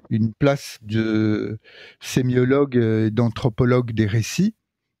une place de sémiologue et d'anthropologue des récits,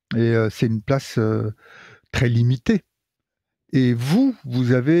 et c'est une place très limitée. Et vous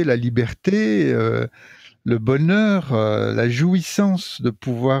avez la liberté, le bonheur, la jouissance de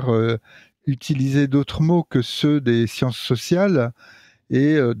pouvoir utiliser d'autres mots que ceux des sciences sociales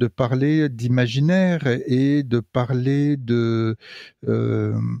et de parler d'imaginaire et de parler d'une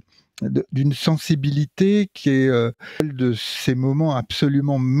sensibilité qui est de ces moments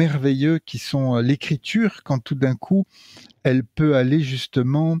absolument merveilleux qui sont l'écriture, quand tout d'un coup elle peut aller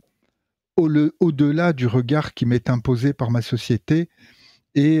justement au-delà du regard qui m'est imposé par ma société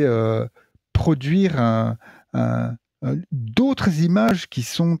et produire d'autres images qui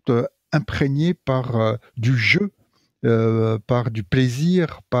sont imprégnées par du jeu, par du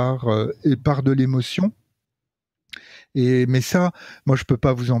plaisir, et par de l'émotion. Mais ça, moi je peux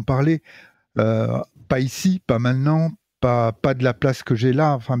pas vous en parler, pas ici, pas maintenant, pas de la place que j'ai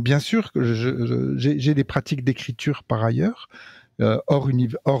là. Enfin, bien sûr que j'ai des pratiques d'écriture par ailleurs, hors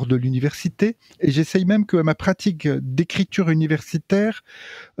de l'université, et j'essaye même que ma pratique d'écriture universitaire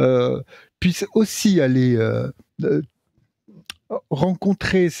puisse aussi aller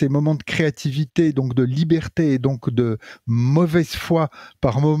rencontrer ces moments de créativité, donc de liberté, et donc de mauvaise foi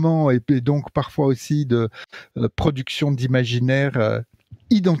par moment, et donc parfois aussi de production d'imaginaire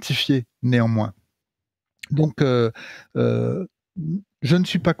identifié néanmoins. Donc, je ne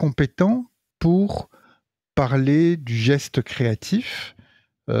suis pas compétent pour parler du geste créatif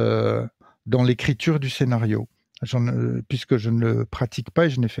dans l'écriture du scénario, puisque je ne le pratique pas et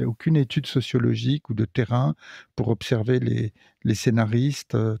je n'ai fait aucune étude sociologique ou de terrain pour observer les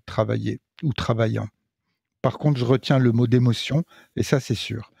scénaristes travaillant. Par contre, je retiens le mot d'émotion, et ça c'est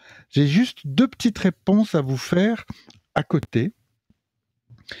sûr. J'ai juste 2 petites réponses à vous faire à côté.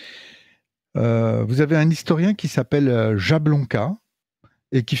 Vous avez un historien qui s'appelle Jablonka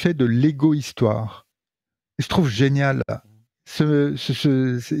et qui fait de l'égo-histoire. Je trouve génial.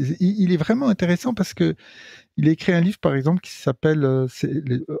 Il est vraiment intéressant parce que il a écrit un livre, par exemple, qui s'appelle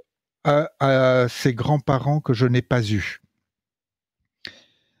à ses grands-parents que je n'ai pas eus.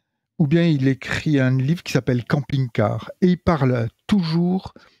 Ou bien il écrit un livre qui s'appelle Camping-car, et il parle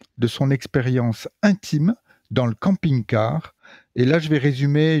toujours de son expérience intime dans le camping-car. Et là, je vais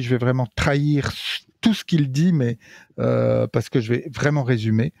résumer, je vais vraiment trahir tout ce qu'il dit, mais parce que je vais vraiment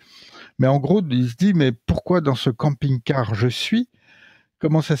résumer. Mais en gros, il se dit, mais pourquoi dans ce camping-car je suis ?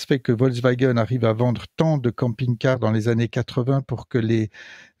 Comment ça se fait que Volkswagen arrive à vendre tant de camping-cars dans les années 80 pour que les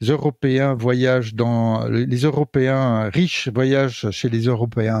Européens les Européens riches voyagent chez les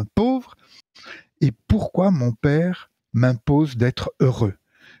Européens pauvres ? Et pourquoi mon père m'impose d'être heureux ?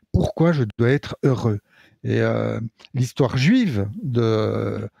 Pourquoi je dois être heureux ? Et l'histoire juive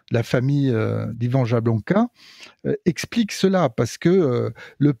de la famille d'Ivan Jablonka explique cela, parce que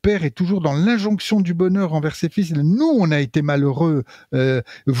le père est toujours dans l'injonction du bonheur envers ses fils. Nous, on a été malheureux,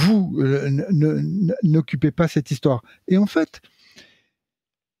 vous, n'occupez pas cette histoire. Et en fait,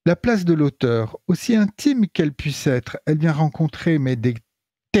 la place de l'auteur, aussi intime qu'elle puisse être, elle vient rencontrer des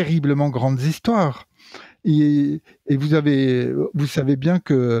terriblement grandes histoires. Et vous savez bien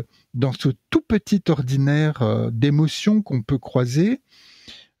que dans ce tout petit ordinaire d'émotions qu'on peut croiser,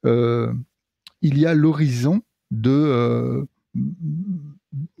 il y a l'horizon de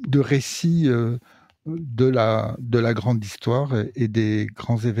récits de la grande histoire et des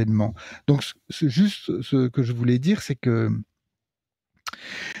grands événements. Donc, c'est juste ce que je voulais dire, c'est que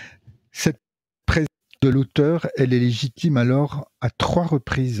cette présence de l'auteur, elle est légitime alors à 3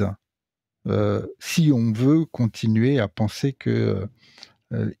 reprises. Si on veut continuer à penser que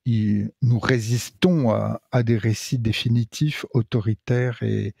nous résistons à des récits définitifs, autoritaires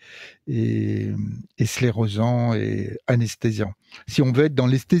et sclérosants et anesthésiants. Si on veut être dans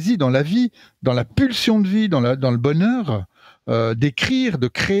l'esthésie, dans la vie, dans la pulsion de vie, dans le bonheur, d'écrire, de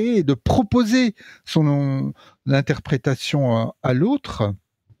créer et de proposer son interprétation à l'autre,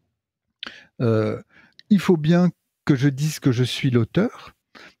 il faut bien que je dise que je suis l'auteur,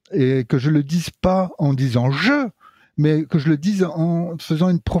 et que je le dise pas en disant je, mais que je le dise en faisant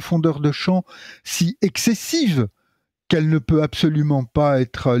une profondeur de champ si excessive qu'elle ne peut absolument pas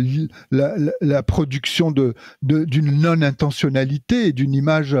être la production d'une non-intentionnalité et d'une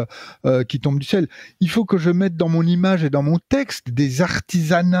image qui tombe du ciel. Il faut que je mette dans mon image et dans mon texte des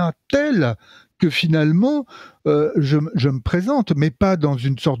artisanats tels que finalement, je me présente, mais pas dans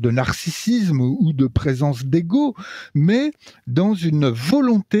une sorte de narcissisme ou de présence d'ego, mais dans une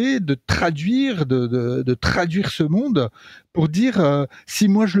volonté de traduire, de traduire ce monde pour dire, si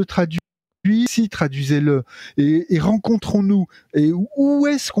moi je le traduis, si traduisez-le, et rencontrons-nous. Et où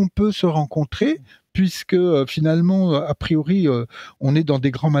est-ce qu'on peut se rencontrer ? puisque finalement, a priori, on est dans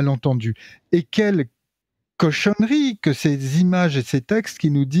des grands malentendus. Et quelle cochonnerie que ces images et ces textes qui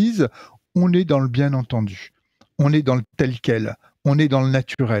nous disent on est dans le bien entendu, on est dans le tel quel, on est dans le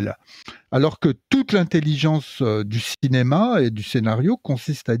naturel. Alors que toute l'intelligence du cinéma et du scénario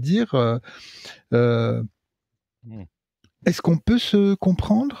consiste à dire est-ce qu'on peut se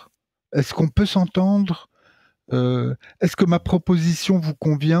comprendre? Est-ce qu'on peut s'entendre? Est-ce que ma proposition vous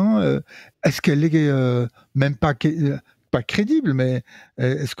convient? Est-ce qu'elle est même pas crédible, mais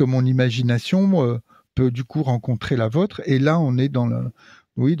est-ce que mon imagination peut du coup rencontrer la vôtre? Et là, on est dans le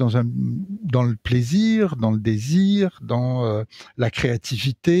plaisir, dans le désir, dans la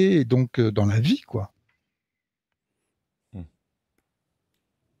créativité et donc dans la vie, quoi.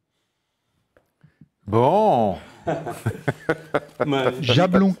 Bon.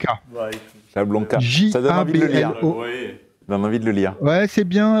 Jablonka. Jablonka. Ça donne envie de le lire. Ça donne envie de le lire. Ouais, c'est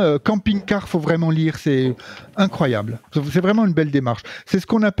bien. Camping-car, faut vraiment lire. C'est incroyable. C'est vraiment une belle démarche. C'est ce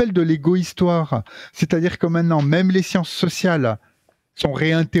qu'on appelle de l'égo-histoire. C'est-à-dire que maintenant, même les sciences sociales sont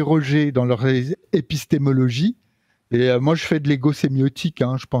réinterrogées dans leur épistémologie. Et moi, je fais de l'égo-sémiotique,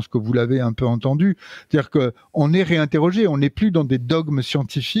 je pense que vous l'avez un peu entendu. C'est-à-dire qu'on est réinterrogé, on n'est plus dans des dogmes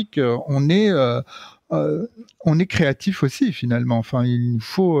scientifiques, on est créatif aussi, finalement. Enfin, il nous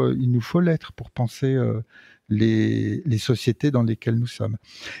faut l'être pour penser les sociétés dans lesquelles nous sommes.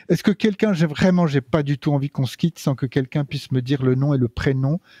 Est-ce que quelqu'un, j'ai pas du tout envie qu'on se quitte sans que quelqu'un puisse me dire le nom et le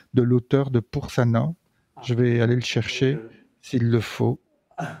prénom de l'auteur de Poursana? Je vais aller le chercher, s'il le faut.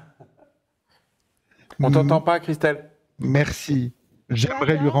 On t'entend pas, Christelle? Merci.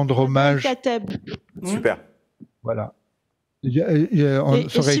 J'aimerais lui rendre hommage. al-Kateab. Super. Voilà.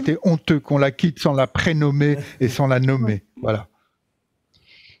 Ça aurait été honteux qu'on la quitte sans la prénommer et sans la nommer. Voilà.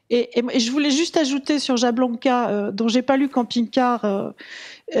 Et je voulais juste ajouter sur Jablonka, dont j'ai pas lu Camping-car,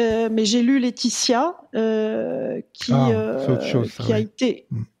 mais j'ai lu Laetitia, qui a été,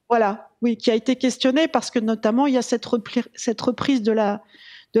 qui a été questionnée parce que notamment il y a cette reprise de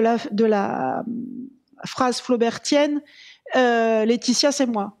la phrase flaubertienne, Laetitia, c'est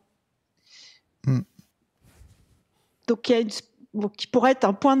moi. Donc, qui pourrait être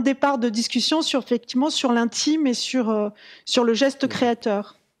un point de départ de discussion sur l'intime et sur le geste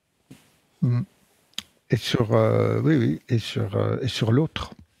créateur. Et sur et sur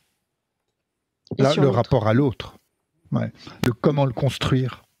l'autre. Le rapport à l'autre. Ouais. Comment le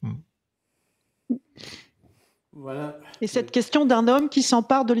construire. Voilà. Et cette question d'un homme qui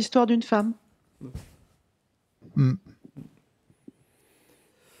s'empare de l'histoire d'une femme.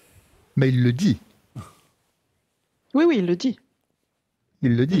 Mais il le dit. Oui, il le dit.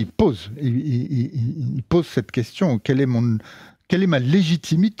 Il le dit, il pose cette question, quelle est ma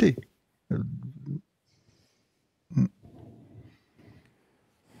légitimité?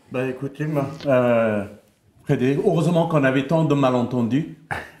 Écoutez, Frédéric, heureusement qu'on avait tant de malentendus.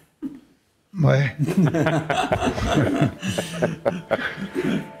 Ouais.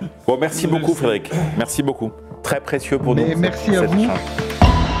 Bon, merci beaucoup, Frédéric. Merci beaucoup. Très précieux pour nous. Merci à vous.